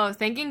 so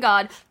thanking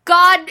God.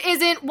 God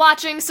isn't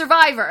watching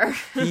Survivor.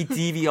 He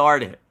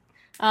DVR'd it.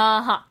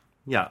 Uh-huh.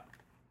 Yeah.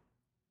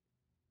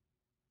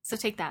 So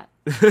take that.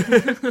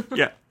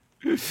 Yeah.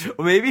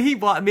 Well, maybe he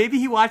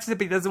watches it,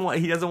 but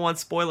he doesn't want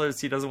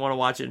spoilers. He doesn't want to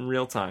watch it in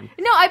real time.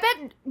 No, I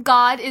bet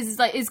God is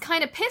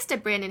kind of pissed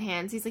at Brandon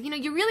Hands. He's like,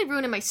 you're really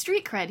ruining my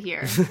street cred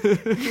here.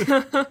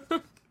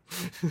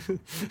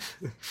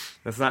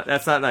 That's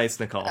not nice,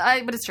 Nicole.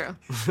 But it's true.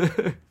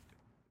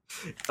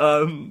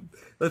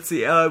 Let's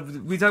see.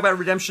 We talked about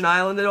Redemption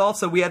Island at all.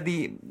 So we had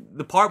the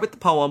part with the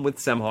poem with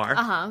Semhar.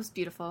 It was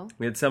beautiful.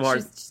 We had Semhar.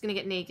 She's gonna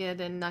get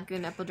naked and not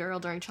get an epidural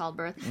during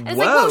childbirth. And it's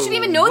like, whoa, she didn't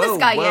even know this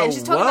guy yet. And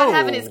she's talking about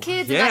having his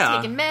kids and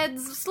not taking meds.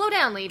 Slow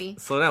down, lady.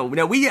 Slow down.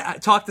 Now, we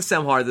talked to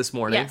Semhar this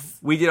morning. Yes.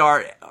 We did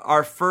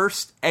our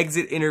first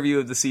exit interview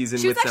of the season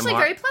with Semhar. She was actually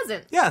very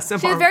pleasant. Yeah,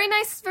 Semhar. She was a very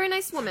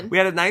nice woman. We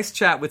had a nice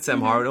chat with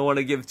Semhar. I don't want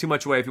to give too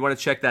much away. If you want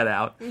to check that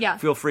out,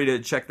 feel free to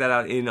check that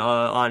out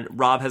on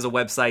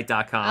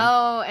robhasawebsite.com.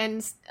 Oh,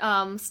 and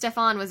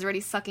Stefan was already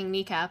sucking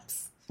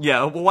kneecaps.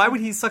 Yeah, well, why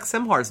would he suck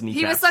Semhar's kneecaps?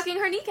 He was sucking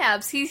her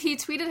kneecaps. He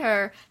tweeted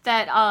her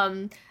that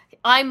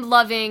I'm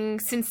loving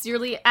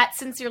sincerely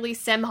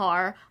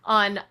Semhar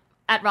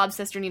at Rob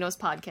Sesternino's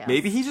podcast.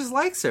 Maybe he just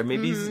likes her.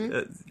 Maybe he's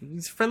a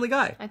friendly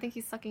guy. I think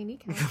he's sucking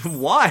kneecaps.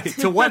 Why?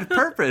 To what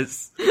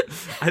purpose?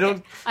 I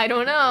don't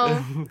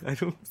know.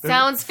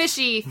 Sounds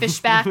fishy,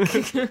 fishback.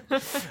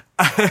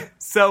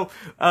 So,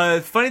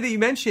 funny that you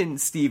mentioned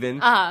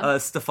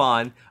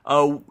Stefan.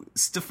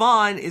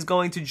 Stefan is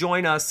going to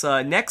join us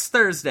next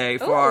Thursday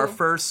for our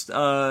first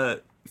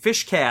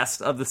fish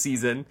cast of the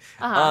season.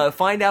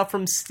 Find out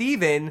from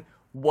Steven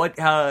what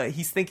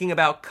he's thinking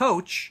about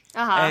Coach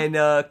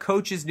and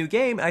Coach's new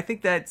game. I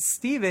think that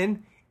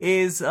Steven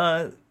is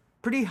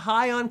pretty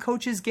high on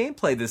Coach's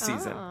gameplay this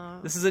season.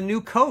 This is a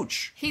new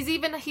Coach. He's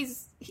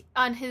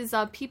on his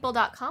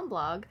people.com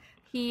blog.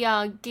 He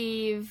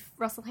gave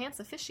Russell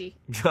Hance a fishy.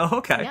 Oh,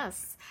 okay.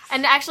 Yes.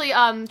 And actually,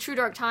 True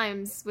Dark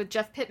Times with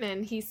Jeff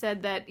Pittman, he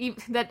said that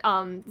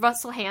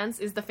Russell Hance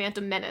is the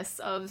Phantom Menace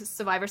of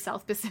Survivor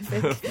South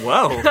Pacific.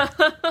 Whoa.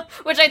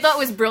 Which I thought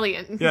was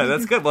brilliant. Yeah,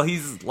 that's good. Well,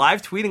 he's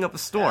live tweeting up a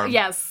storm.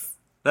 Yes.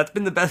 That's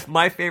been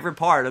my favorite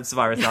part of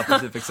Survivor South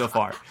Pacific so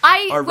far.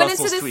 I went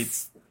Russell's into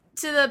tweets.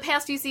 To the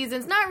past few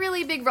seasons, not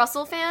really a big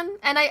Russell fan,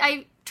 and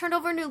I turned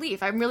over a new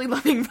leaf. I'm really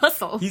loving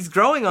Russell. He's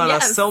growing on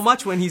us so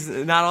much when he's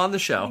not on the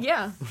show.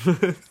 Yeah.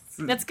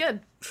 That's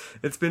good.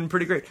 It's been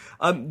pretty great.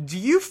 Do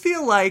you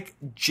feel like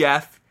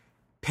Jeff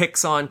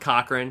picks on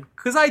Cochran?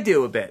 Because I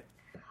do a bit.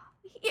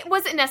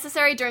 Was it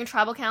necessary during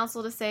Tribal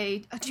Council to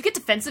say, do you get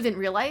defensive in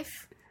real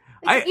life?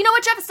 You know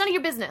what, Jeff? It's none of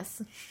your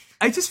business.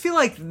 I just feel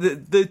like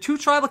the two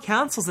Tribal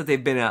Councils that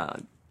they've been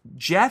on,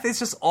 Jeff is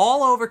just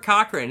all over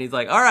Cochran. He's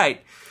like, all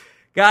right,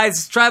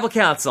 guys, Tribal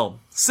Council.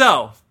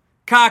 So,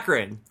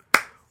 Cochran,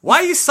 why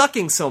are you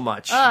sucking so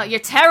much? Oh, you're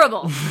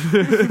terrible.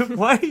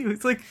 Why?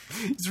 It's like,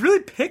 he's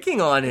really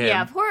picking on him.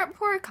 Yeah,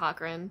 poor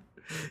Cochran.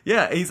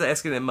 Yeah, he's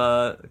asking him,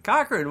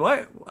 Cochran,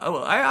 what?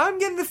 I'm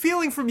getting the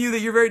feeling from you that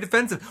you're very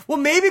defensive. Well,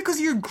 maybe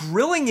because you're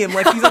grilling him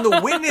like he's on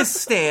the witness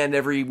stand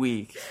every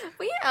week.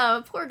 Well,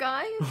 yeah, poor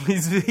guy.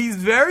 He's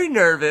very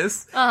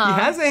nervous. He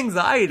has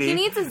anxiety. He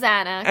needs a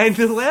Xanax. And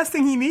the last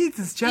thing he needs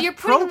is Jeff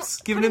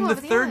Probst giving him the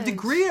third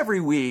degree every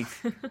week.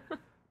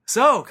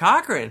 So,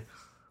 Cochran,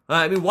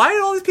 why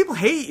do all these people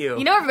hate you?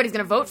 You know everybody's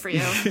going to vote for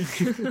you.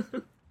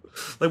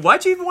 Like,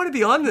 why'd you even want to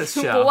be on this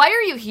show? Well, why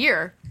are you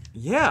here?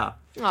 Yeah.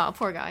 Oh,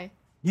 poor guy.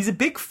 He's a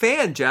big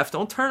fan, Jeff.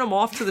 Don't turn him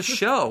off to the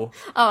show.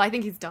 Oh, I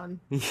think he's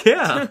done.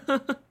 Yeah. I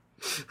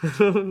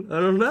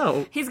don't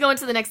know. He's going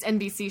to the next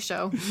NBC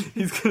show.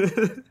 He's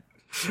gonna...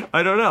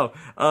 I don't know.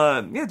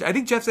 Yeah, I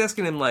think Jeff's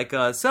asking him, like,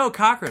 so,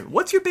 Cochran,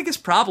 what's your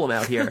biggest problem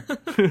out here?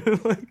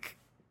 Like,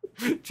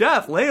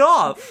 Jeff, lay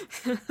off.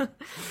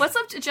 What's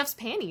up to Jeff's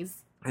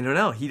panties? I don't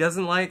know. He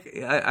doesn't like...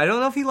 I don't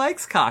know if he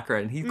likes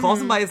Cochran. He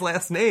calls him by his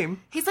last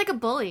name. He's like a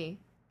bully.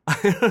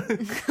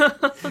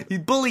 He's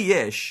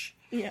bully-ish.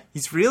 Yeah.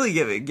 He's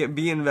really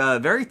being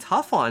very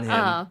tough on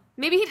him.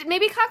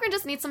 Maybe Cochran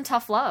just needs some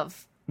tough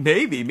love.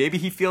 Maybe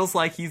he feels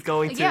like he's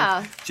going to...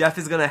 Yeah. Jeff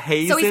is going to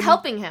haze him. So he's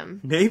helping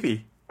him.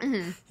 Maybe.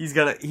 Mm-hmm. He's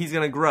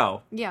gonna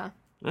grow. Yeah.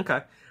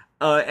 Okay.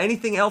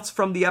 Anything else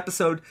from the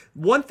episode?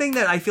 One thing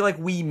that I feel like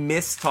we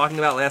missed talking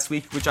about last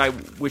week, which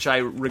I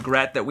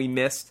regret that we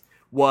missed,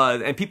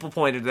 was, and people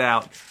pointed it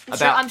out.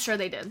 I'm sure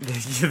they did.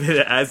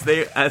 as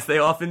they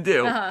often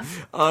do.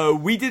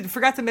 We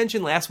forgot to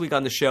mention last week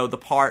on the show the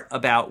part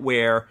about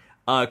where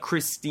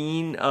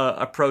Christine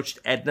approached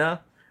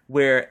Edna,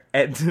 where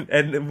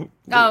Edna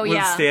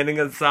was standing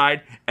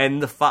aside,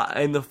 and the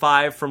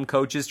five from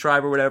Coach's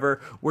tribe or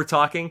whatever were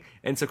talking,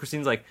 and so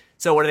Christine's like,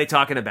 "So what are they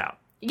talking about?"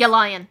 You're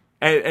lying.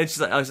 And she's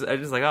like, I was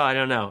just like, "Oh, I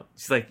don't know."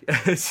 She's like,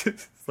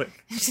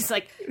 she's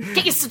like,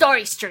 "Get your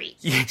story straight."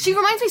 Yeah. She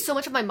reminds me so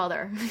much of my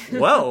mother.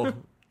 Whoa.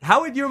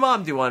 How would your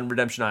mom do on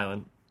Redemption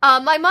Island?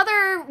 My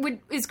mother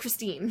is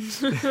Christine.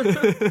 So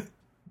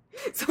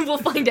we'll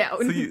find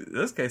out.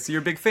 So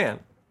you're a big fan.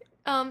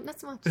 Not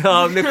so much.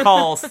 Oh,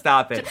 Nicole,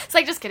 stop it. It's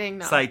like, just kidding.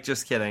 No. It's like,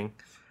 just kidding.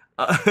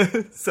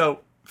 So,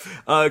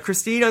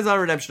 Christina's on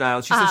Redemption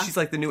Island. She says she's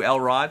like the new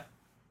Elrod.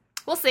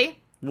 We'll see.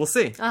 We'll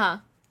see.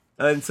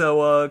 And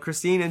so,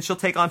 Christine, and she'll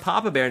take on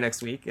Papa Bear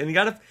next week. And you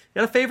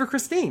gotta favor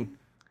Christine.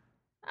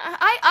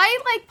 I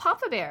like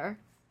Papa Bear.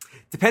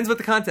 Depends what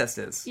the contest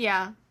is.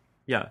 Yeah.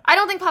 Yeah. I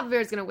don't think Papa Bear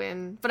is going to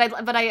win, but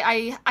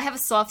I have a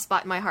soft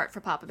spot in my heart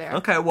for Papa Bear.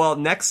 Okay, well,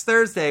 next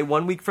Thursday,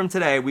 1 week from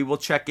today, we will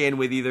check in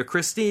with either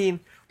Christine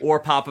or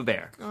Papa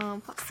Bear.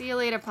 Oh, see you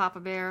later, Papa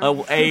Bear.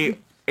 A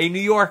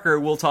New Yorker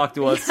will talk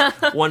to us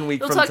 1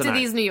 week from tonight. We'll talk to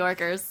these New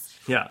Yorkers.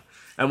 Yeah.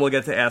 And we'll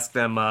get to ask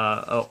them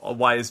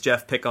why does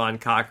Jeff pick on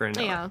Cochran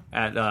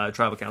at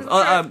Tribal Council.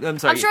 I'm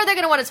sorry. I'm sure they're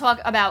going to want to talk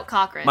about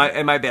Cochran.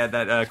 My bad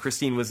that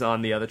Christine was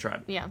on the other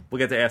tribe. Yeah. We'll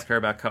get to ask her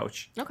about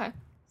Coach. Okay.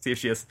 See if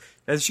she is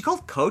she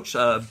called Coach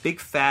a big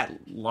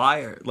fat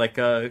liar? Like,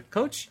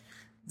 Coach?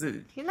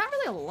 He's not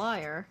really a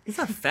liar. He's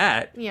not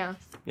fat. Yeah.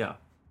 Yeah.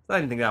 I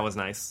didn't think that was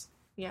nice.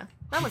 Yeah.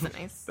 That wasn't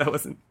nice. that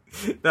wasn't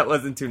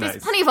too nice.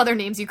 There's plenty of other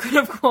names you could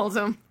have called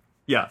him.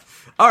 Yeah.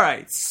 All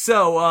right.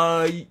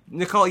 So,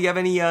 Nicole, you have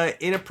any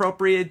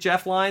inappropriate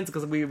Jeff lines?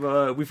 Because we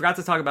forgot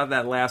to talk about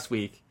that last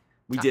week.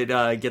 We did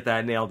get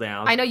that nailed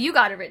down. I know you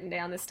got it written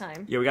down this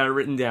time. Yeah, we got it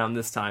written down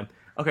this time.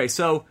 Okay,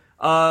 so,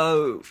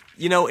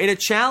 in a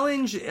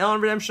challenge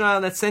on Redemption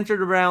Island that's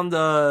centered around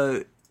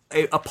a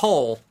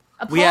poll.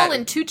 A poll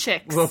and two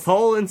chicks. A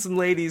poll and some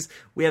ladies.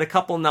 We had a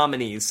couple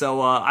nominees. So,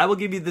 I will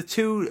give you the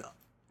two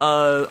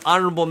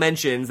honorable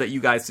mentions that you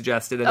guys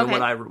suggested and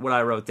then what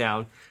I wrote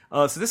down.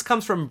 So this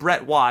comes from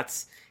Brett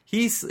Watts.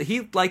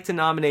 He'd like to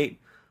nominate,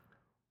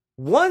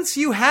 once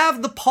you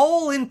have the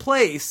pole in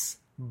place,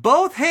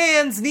 both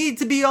hands need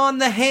to be on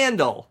the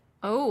handle.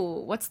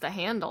 Oh, what's the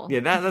handle? Yeah,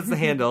 that's the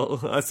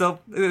handle. So,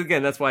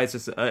 again, that's why it's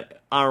just an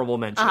honorable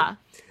mention. Uh-huh.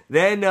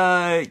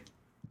 Then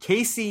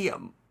Casey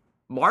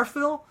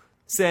Marfil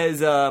says,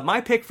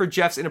 my pick for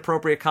Jeff's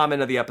inappropriate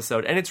comment of the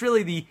episode. And it's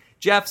really the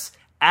Jeff's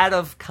out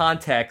of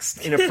context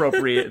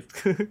inappropriate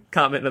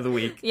comment of the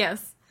week.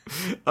 Yes.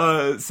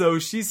 So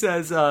she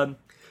says, the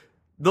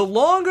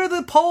longer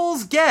the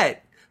poles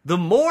get, the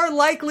more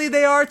likely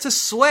they are to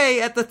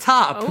sway at the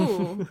top.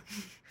 Oh.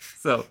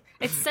 So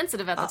it's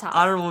sensitive at the top.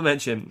 Honorable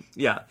mention,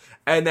 yeah.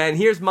 And then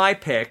here's my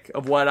pick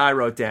of what I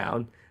wrote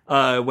down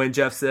when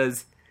Jeff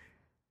says,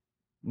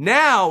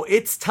 now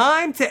it's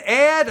time to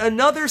add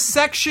another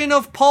section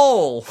of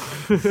pole.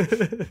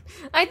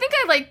 I think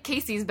I like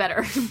Casey's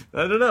better.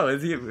 I don't know.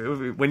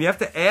 When you have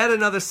to add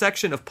another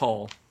section of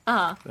pole,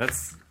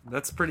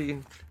 that's pretty.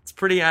 It's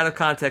pretty out of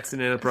context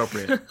and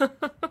inappropriate. You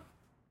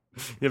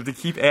have to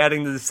keep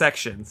adding the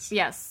sections.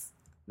 Yes.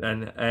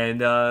 And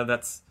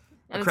that's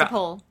it's a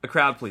poll. A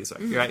crowd pleaser,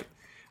 right?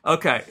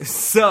 Okay,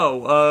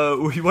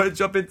 so we want to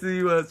jump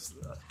into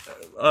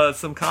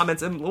some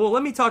comments, and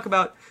let me talk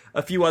about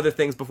a few other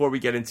things before we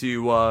get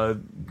into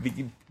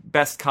the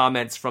best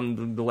comments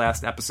from the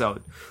last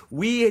episode.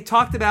 We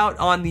talked about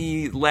on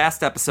the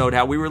last episode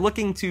how we were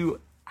looking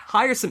to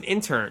hire some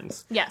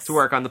interns to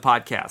work on the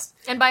podcast.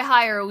 And by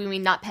hire, we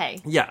mean not pay.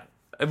 Yeah.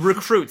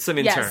 Recruit some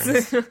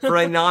interns for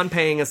a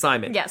non-paying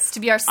assignment. Yes, to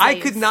be our slaves. I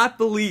could not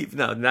believe...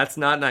 No, that's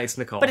not nice,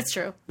 Nicole. But it's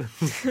true.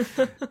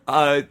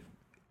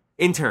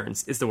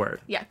 Interns is the word.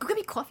 Yeah, go get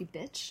me coffee,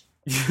 bitch.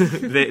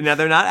 Now,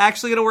 they're not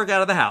actually going to work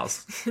out of the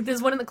house.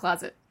 There's one in the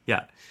closet.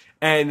 Yeah.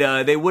 And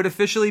they would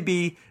officially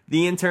be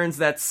the interns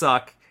that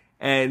suck.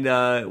 And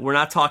we're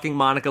not talking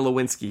Monica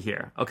Lewinsky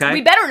here, okay?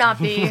 We better not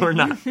be. We're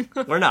not.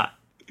 We're not.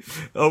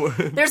 Oh,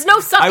 there's no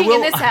sucking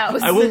in this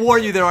house. I will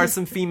warn you, there are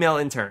some female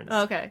interns.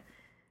 Okay.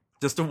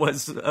 Just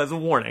as a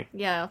warning.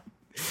 Yeah.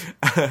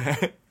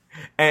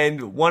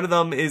 And one of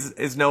them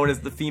is known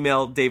as the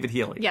female David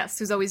Healy. Yes,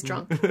 who's always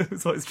drunk.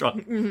 Who's always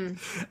drunk.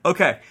 Mm-hmm.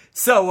 Okay,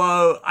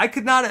 so I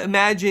could not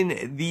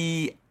imagine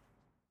the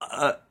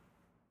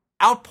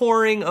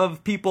outpouring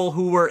of people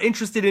who were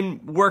interested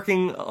in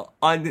working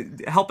on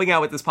helping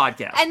out with this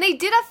podcast. And they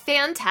did a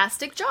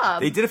fantastic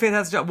job. They did a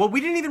fantastic job. Well,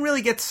 we didn't even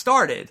really get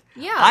started.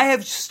 Yeah.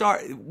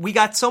 We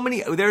got so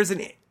many, there's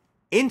an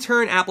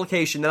intern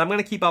application that I'm going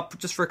to keep up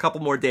just for a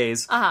couple more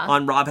days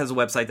on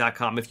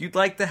robhasawebsite.com. If you'd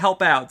like to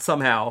help out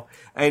somehow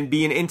and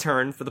be an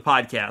intern for the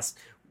podcast,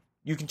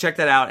 you can check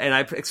that out. And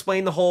I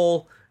explained the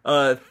whole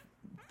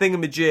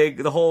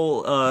thingamajig, the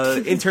whole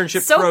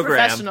internship so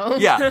program. Professional.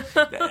 Yeah.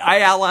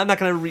 I'm not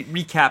going to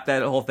recap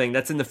that whole thing.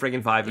 That's in the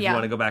friggin' 5 if you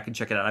want to go back and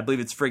check it out. I believe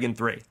it's friggin'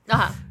 3.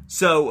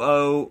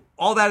 So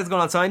all that is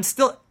going on. So I'm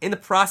still in the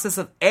process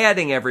of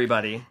adding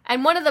everybody.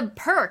 And one of the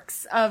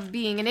perks of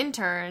being an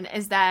intern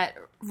is that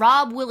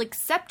Rob will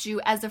accept you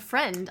as a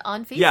friend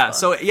on Facebook. Yeah,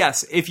 so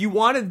yes, if you still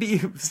want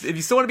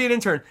to be an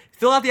intern,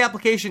 fill out the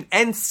application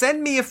and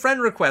send me a friend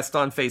request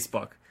on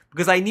Facebook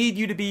because I need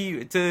you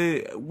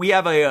we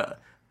have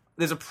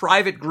there's a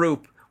private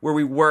group where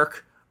we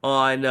work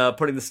on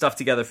putting the stuff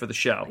together for the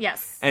show.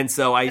 Yes. And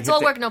so it's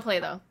all work, no play,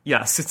 though.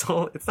 Yes, it's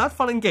not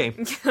fun and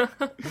game.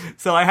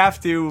 So I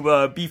have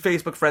to be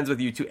Facebook friends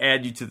with you to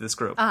add you to this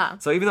group.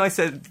 So even though I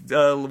said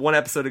one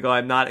episode ago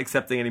I'm not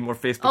accepting any more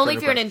Facebook only friend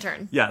if you're an requests.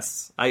 intern.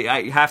 Yes,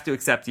 I have to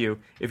accept you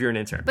if you're an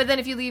intern. But then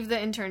if you leave the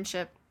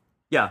internship,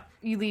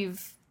 you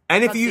leave.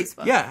 And if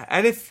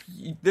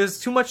Facebook. There's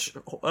too much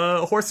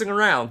horsing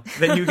around,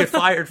 then you get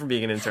fired from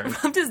being an intern.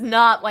 Rob does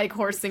not like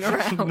horsing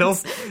around. no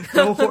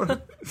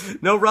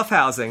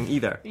roughhousing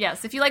either.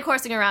 Yes, if you like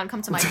horsing around,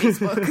 come to my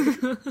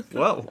Facebook.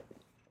 Whoa.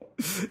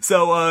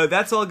 So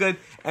that's all good.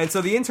 And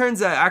so the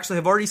interns actually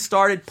have already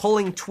started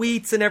pulling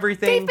tweets and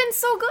everything. They've been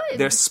so good.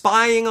 They're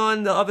spying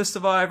on the other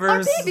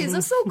survivors. Our babies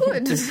are so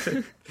good.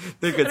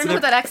 They're good. I don't know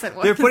what that accent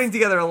was. They're putting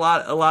together a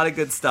lot of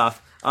good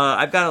stuff.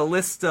 I've got a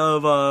list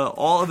of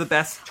all of the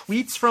best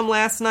tweets from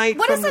last night.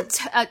 What is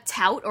a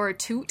tout or a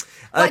toot?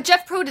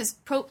 Jeff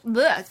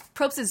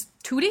Probst is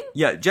tooting?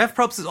 Yeah, Jeff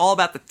Probst is all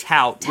about the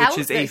tout, which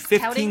is a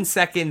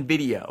 15-second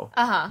video.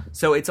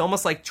 So it's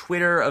almost like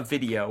Twitter of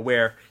video,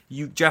 where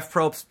Jeff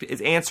Probst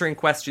is answering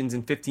questions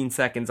in 15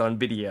 seconds on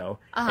video.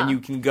 And you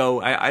can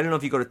go, I don't know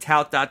if you go to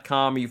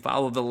tout.com or you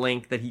follow the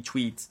link that he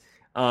tweets,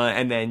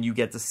 and then you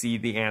get to see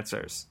the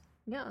answers.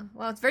 Yeah,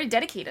 well, it's very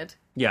dedicated.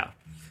 Yeah.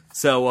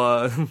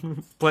 So,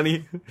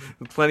 plenty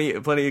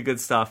of good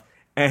stuff.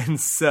 And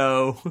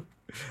so,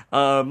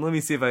 let me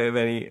see if I have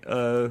any,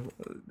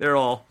 they're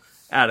all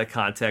out of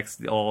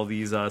context, all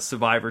these,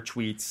 Survivor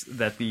tweets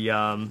that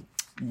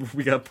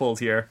we got pulled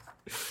here.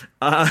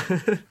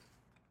 Again,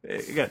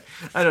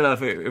 I don't know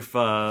if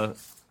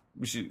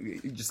we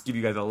should just give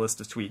you guys a list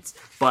of tweets,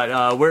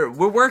 but,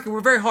 we're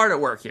very hard at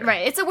work here.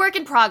 Right. It's a work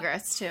in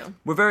progress, too.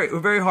 We're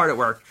very hard at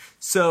work.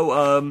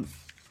 So,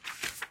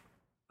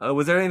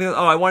 was there anything?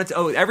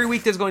 Every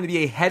week there's going to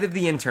be a head of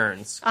the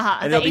interns.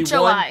 And the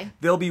HOI.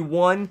 There'll be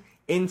one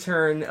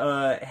intern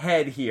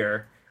head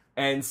here.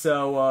 And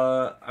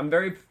so I'm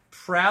very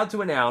proud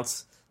to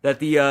announce that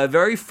the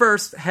very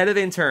first head of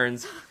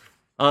interns,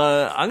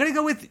 I'm going to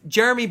go with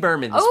Jeremy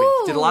Berman this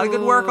week. Did a lot of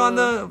good work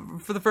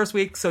for the first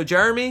week. So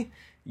Jeremy,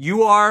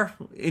 you are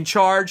in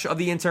charge of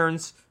the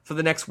interns for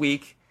the next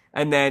week.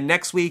 And then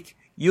next week,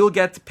 you'll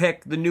get to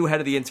pick the new head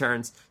of the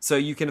interns, so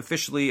you can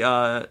officially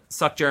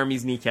suck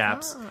Jeremy's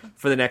kneecaps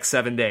for the next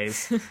 7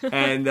 days,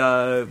 and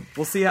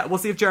we'll see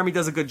if Jeremy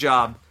does a good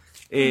job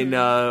in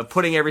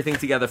putting everything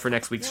together for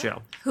next week's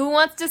show. Who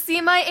wants to see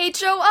my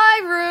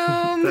HOI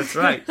room? That's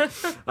right.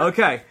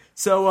 Okay,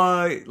 so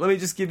let me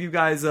just give you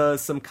guys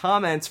some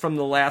comments from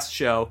the last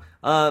show.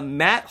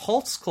 Matt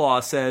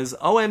Holtzclaw says,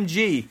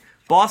 "OMG.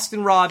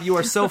 Boston Rob, you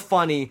are so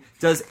funny.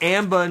 Does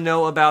Amba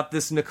know about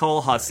this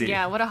Nicole hussy?"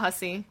 Yeah, what a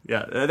hussy.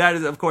 Yeah, that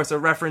is, of course, a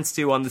reference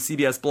to, on the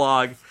CBS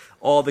blog,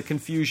 all the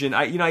confusion.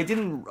 I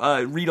didn't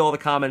read all the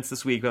comments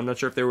this week, but I'm not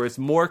sure if there was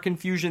more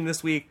confusion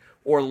this week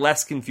or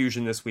less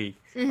confusion this week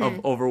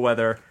over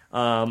whether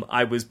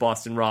I was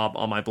Boston Rob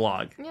on my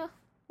blog. Yeah,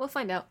 we'll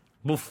find out.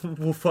 We'll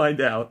find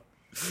out.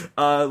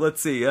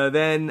 Let's see.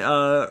 Then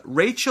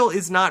Rachel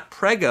is not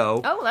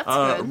prego. Oh,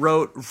 that's good.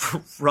 Wrote,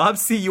 "Rob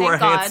C, you are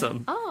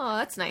handsome." Oh,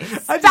 that's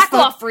nice. Back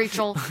off,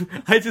 Rachel.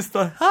 I just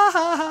thought,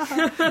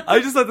 I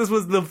just thought this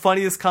was the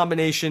funniest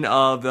combination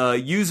of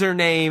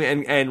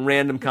username and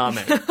random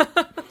comment.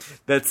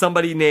 That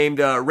somebody named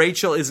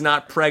Rachel is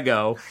not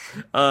prego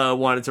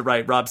wanted to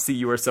write, "Rob C,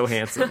 you are so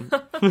handsome."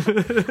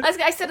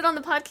 I said it on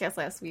the podcast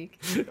last week.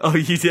 Oh,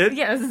 you did?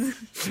 Yes.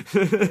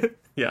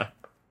 Yeah.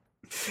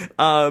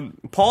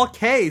 Paul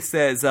K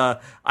says,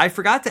 "I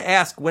forgot to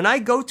ask, when I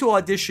go to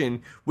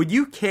audition, would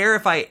you care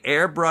if I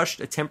airbrushed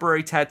a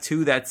temporary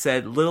tattoo that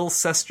said Little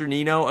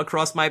Sesternino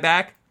across my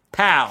back?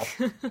 Pow."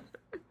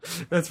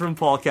 That's from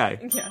Paul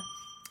K.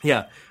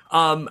 Yeah.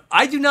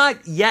 I do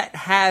not yet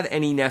have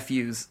any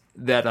nephews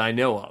that I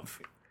know of.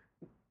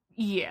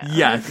 Yeah.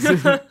 Yet.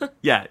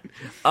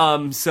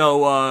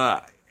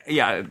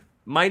 Yeah.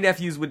 My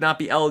nephews would not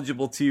be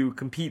eligible to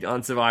compete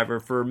on Survivor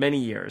for many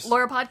years.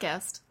 Or a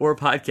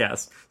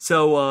podcast.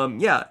 So,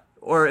 yeah.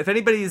 Or if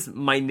anybody's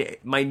my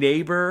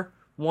neighbor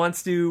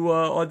wants to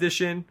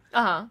audition,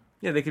 yeah,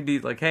 they could be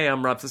like, "Hey,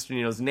 I'm Rob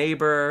Sesternino's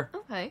neighbor."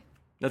 Okay.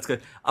 That's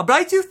good. But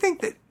I do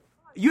think that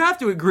you have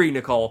to agree,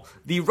 Nicole,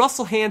 the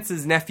Russell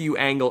Hance's nephew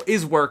angle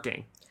is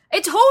working.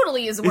 It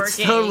totally is working. It's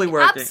totally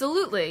working.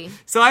 Absolutely.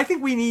 So I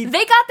think we need...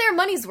 They got their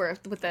money's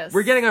worth with this.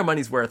 We're getting our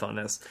money's worth on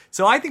this.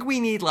 So I think we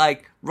need,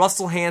 like,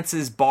 Russell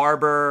Hance's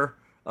barber,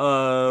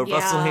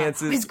 Russell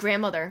Hance's... His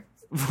grandmother.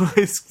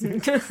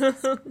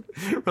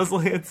 Russell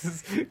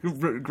Hance's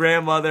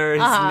grandmother,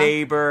 his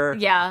neighbor.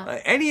 Yeah.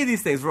 Any of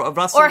these things.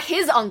 Russell... Or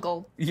his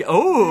uncle. Yeah,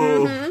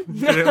 oh!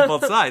 On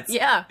both sides.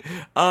 Yeah.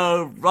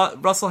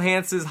 Russell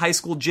Hance's high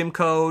school gym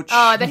coach. Oh,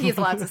 I bet he's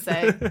allowed to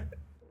say.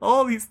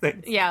 All these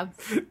things. Yeah.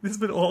 This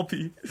would all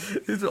be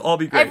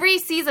great. Every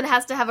season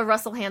has to have a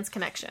Russell Hance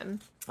connection.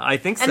 I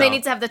think so. And they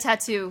need to have the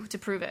tattoo to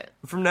prove it.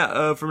 From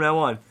now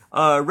on.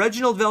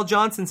 Reginald Vell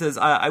Johnson says,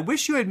 I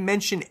wish you had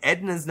mentioned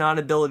Edna's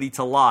non-ability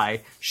to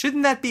lie.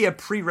 Shouldn't that be a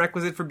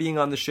prerequisite for being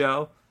on the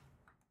show?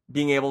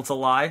 Being able to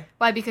lie?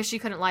 Why? Because she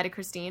couldn't lie to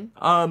Christine?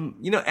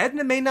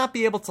 Edna may not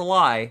be able to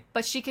lie.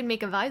 But she can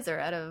make a visor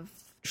out of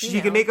tree She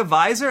mail. can make a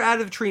visor out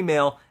of tree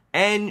mail,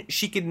 and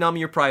she can numb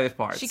your private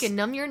parts. She can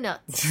numb your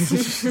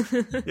nuts.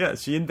 Yeah,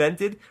 she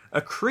invented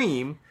a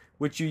cream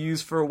which you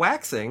use for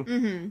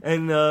waxing,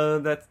 and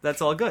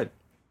that's all good.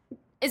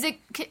 Is it?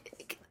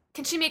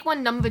 Can she make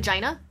one numb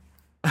vagina?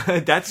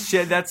 That's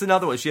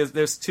another one.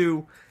 There's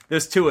two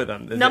of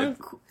them. Numb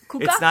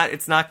kuka?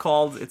 It's not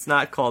called that. It's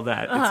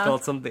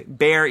called something.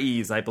 Bare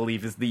Ease, I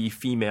believe, is the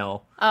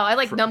female. Oh, I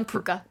like numb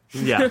kuka.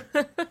 Yeah,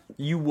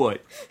 you would.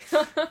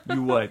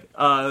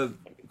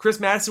 Chris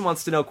Madison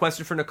wants to know,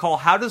 question for Nicole,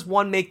 how does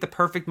one make the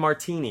perfect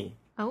martini?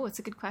 Oh, it's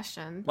a good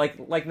question.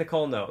 Like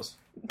Nicole knows.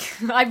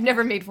 I've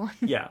never made one.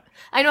 Yeah.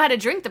 I know how to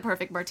drink the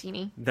perfect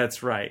martini.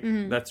 That's right.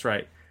 Mm-hmm. That's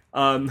right.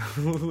 And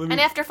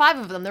after 5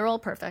 of them, they're all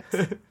perfect.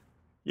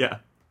 Yeah.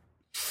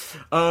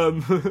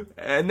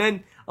 And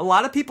then a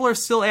lot of people are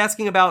still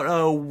asking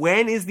about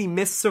when is the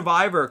Miss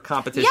Survivor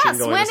competition going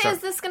to start? Yes, when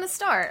is this going to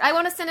start? I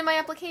want to send in my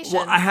application.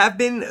 Well, I have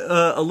been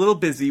a little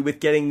busy with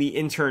getting the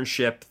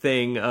internship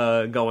thing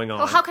going on.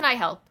 Well, how can I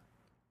help?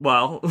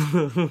 Well,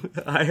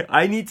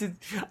 I need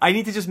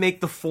to just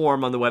make the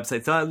form on the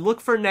website. So look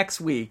for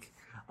next week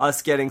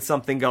us getting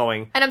something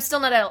going. And I'm still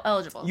not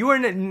eligible. You are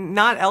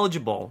not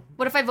eligible.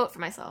 What if I vote for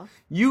myself?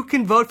 You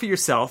can vote for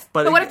yourself,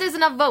 but what if there's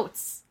enough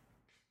votes?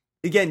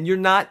 Again, you're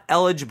not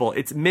eligible.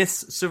 It's Miss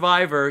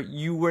Survivor.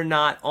 You were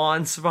not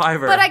on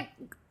Survivor. But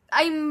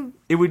I'm.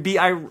 It would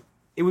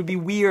be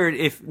weird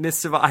if Miss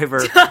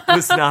Survivor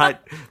was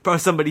not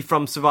somebody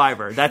from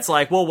Survivor. That's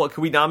like, well, what,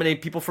 can we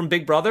nominate people from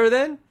Big Brother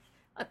then?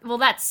 Well,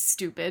 that's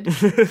stupid.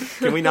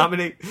 Can we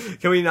nominate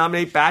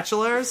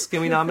bachelors?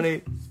 Can we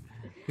nominate?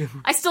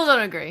 I still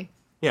don't agree.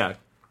 Yeah.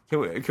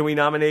 Can we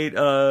nominate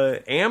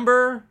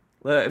Amber?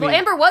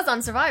 Amber was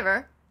on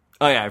Survivor.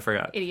 Oh yeah, I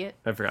forgot. Idiot.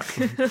 I forgot.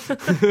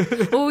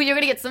 Ooh, you're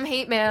gonna get some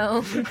hate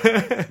mail.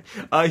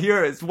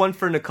 Here is one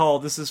for Nicole.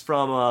 This is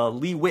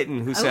from Lee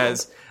Witten, who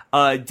says,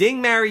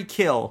 "Ding, marry,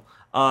 kill,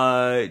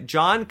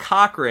 John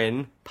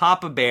Cochran,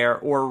 Papa Bear,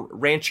 or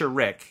Rancher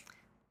Rick."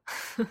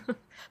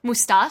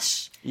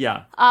 Mustache?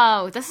 Yeah.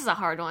 Oh, this is a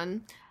hard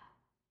one.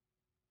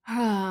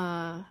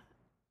 I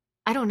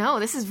don't know.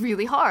 This is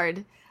really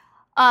hard.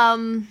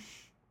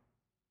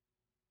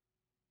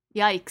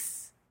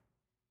 Yikes.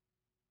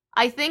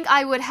 I think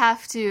I would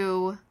have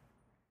to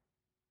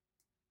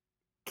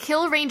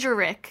kill Ranger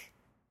Rick.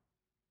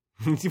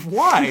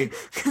 Why?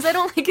 Because I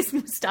don't like his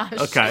mustache.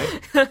 Okay.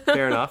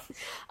 Fair enough.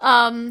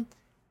 Actually,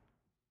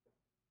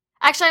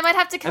 I might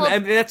have to kill...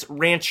 And that's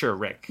Rancher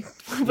Rick,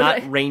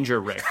 not Ranger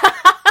Rick.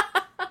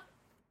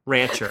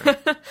 Rancher.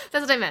 That's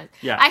what I meant.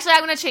 Yeah. Actually,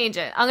 I'm going to change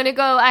it. I'm going to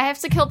go... I have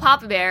to kill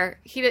Papa Bear.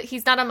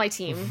 He's not on my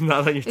team.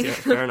 Not on your team.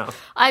 Fair enough.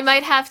 I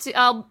might have to...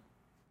 I'll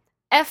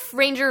F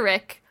Ranger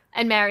Rick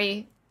and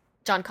marry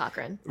John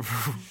Cochran.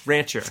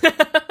 Rancher.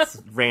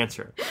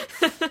 Rancher.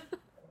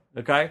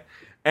 Okay?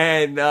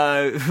 And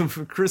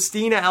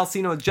Christina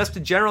Alcino, just a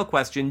general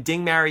question.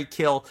 Ding, marry,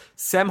 kill.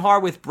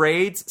 Semhar with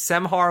braids,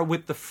 Semhar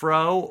with the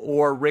fro,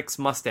 or Rick's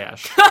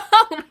mustache?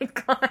 Oh my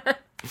god.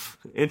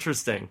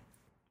 Interesting.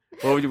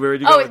 Where would you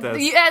go with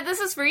this? Yeah, this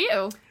is for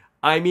you.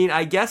 I mean,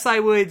 I guess I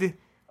would... You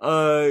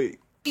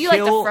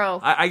like the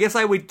fro. I guess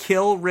I would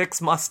kill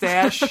Rick's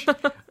mustache.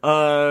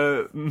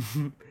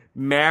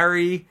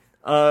 Marry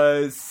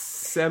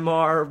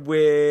Semhar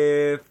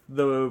with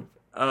the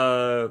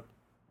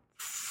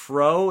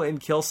fro and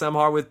kill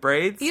Semhar with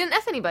braids. You didn't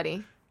F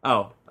anybody.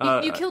 Oh.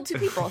 You killed 2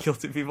 people.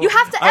 Killed 2 people? You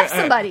have to F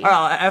somebody.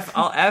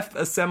 I'll F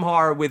a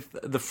Semhar with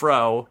the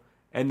fro,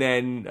 and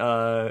then...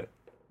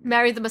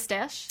 marry the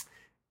mustache?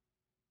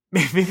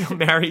 Maybe I'll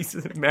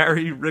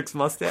marry Rick's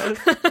mustache.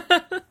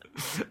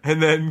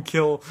 And then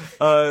kill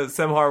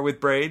Semhar with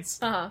braids.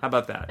 Uh-huh. How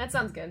about that? That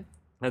sounds good.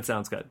 That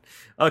sounds good.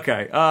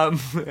 Okay.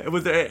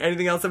 Was there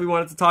anything else that we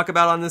wanted to talk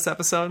about on this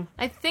episode?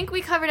 I think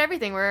we covered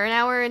everything. We're an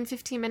hour and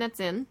 15 minutes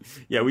in.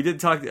 Yeah, we did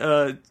talk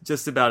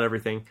just about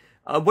everything.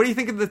 What do you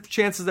think of the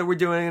chances that we're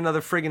doing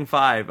another friggin'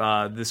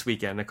 5 this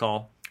weekend,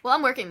 Nicole? Well,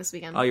 I'm working this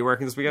weekend. Oh, you're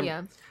working this weekend?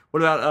 Yeah.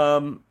 What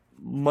about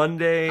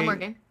Monday? I'm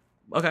working.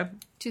 Okay.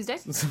 Tuesday?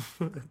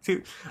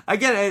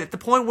 Again, at the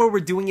point where we're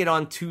doing it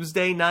on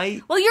Tuesday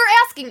night. Well, you're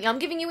asking. I'm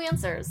giving you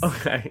answers.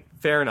 Okay,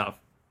 fair enough.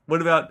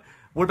 What about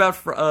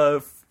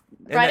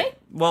Friday?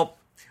 Well,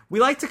 we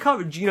like to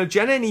cover,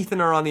 Jenna and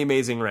Ethan are on The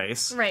Amazing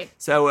Race. Right.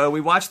 So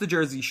we watch the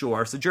Jersey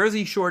Shore. So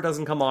Jersey Shore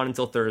doesn't come on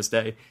until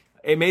Thursday.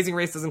 Amazing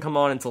Race doesn't come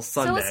on until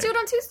Sunday. So let's do it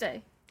on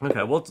Tuesday.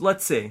 Okay, well,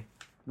 let's see.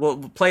 We'll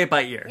play it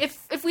by ear.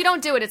 If we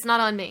don't do it, it's not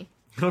on me.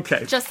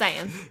 Okay. Just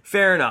saying.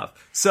 Fair enough.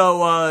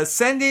 So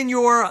send in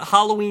your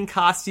Halloween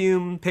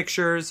costume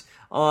pictures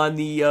on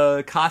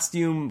the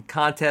costume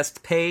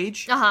contest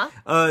page.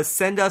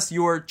 Send us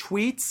your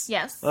tweets.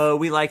 Yes.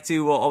 We like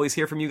to always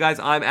hear from you guys.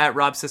 I'm at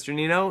Rob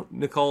Cesternino.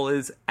 Nicole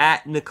is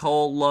at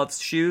Nicole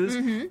Loves Shoes.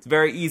 Mm-hmm. It's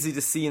very easy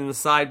to see in the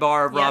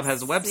sidebar of Rob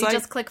Has a Website. You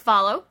just click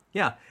follow.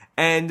 Yeah.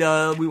 And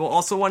we will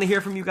also want to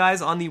hear from you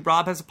guys on the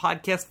Rob Has a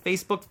Podcast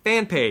Facebook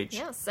fan page.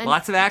 Yes.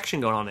 Lots of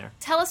action going on there.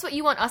 Tell us what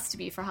you want us to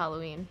be for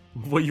Halloween.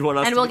 What you want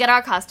us to be? And we'll get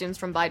our costumes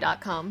from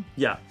buy.com.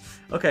 Yeah.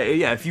 Okay,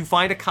 yeah, if you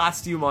find a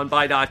costume on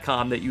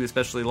buy.com that you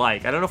especially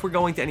like. I don't know if we're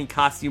going to any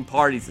costume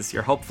parties this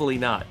year. Hopefully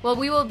not. Well,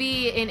 we will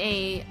be in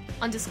a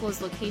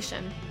undisclosed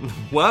location.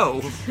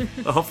 Whoa.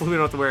 Hopefully we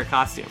don't have to wear a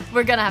costume.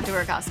 We're going to have to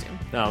wear a costume.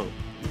 No.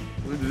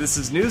 This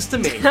is news to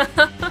me.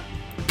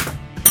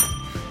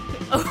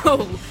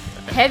 Oh,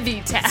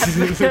 heavy tap.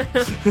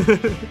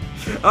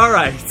 All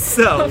right,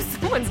 so. Oh,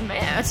 someone's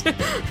mad.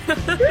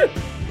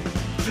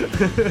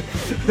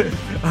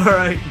 All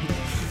right.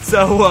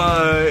 So,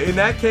 in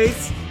that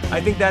case,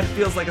 I think that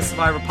feels like a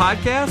Survivor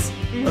podcast.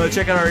 Mm-hmm.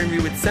 Check out our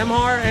interview with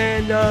Semhar,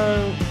 and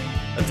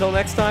until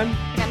next time.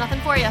 Got nothing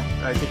for you.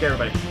 All right, take care,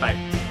 everybody. Bye.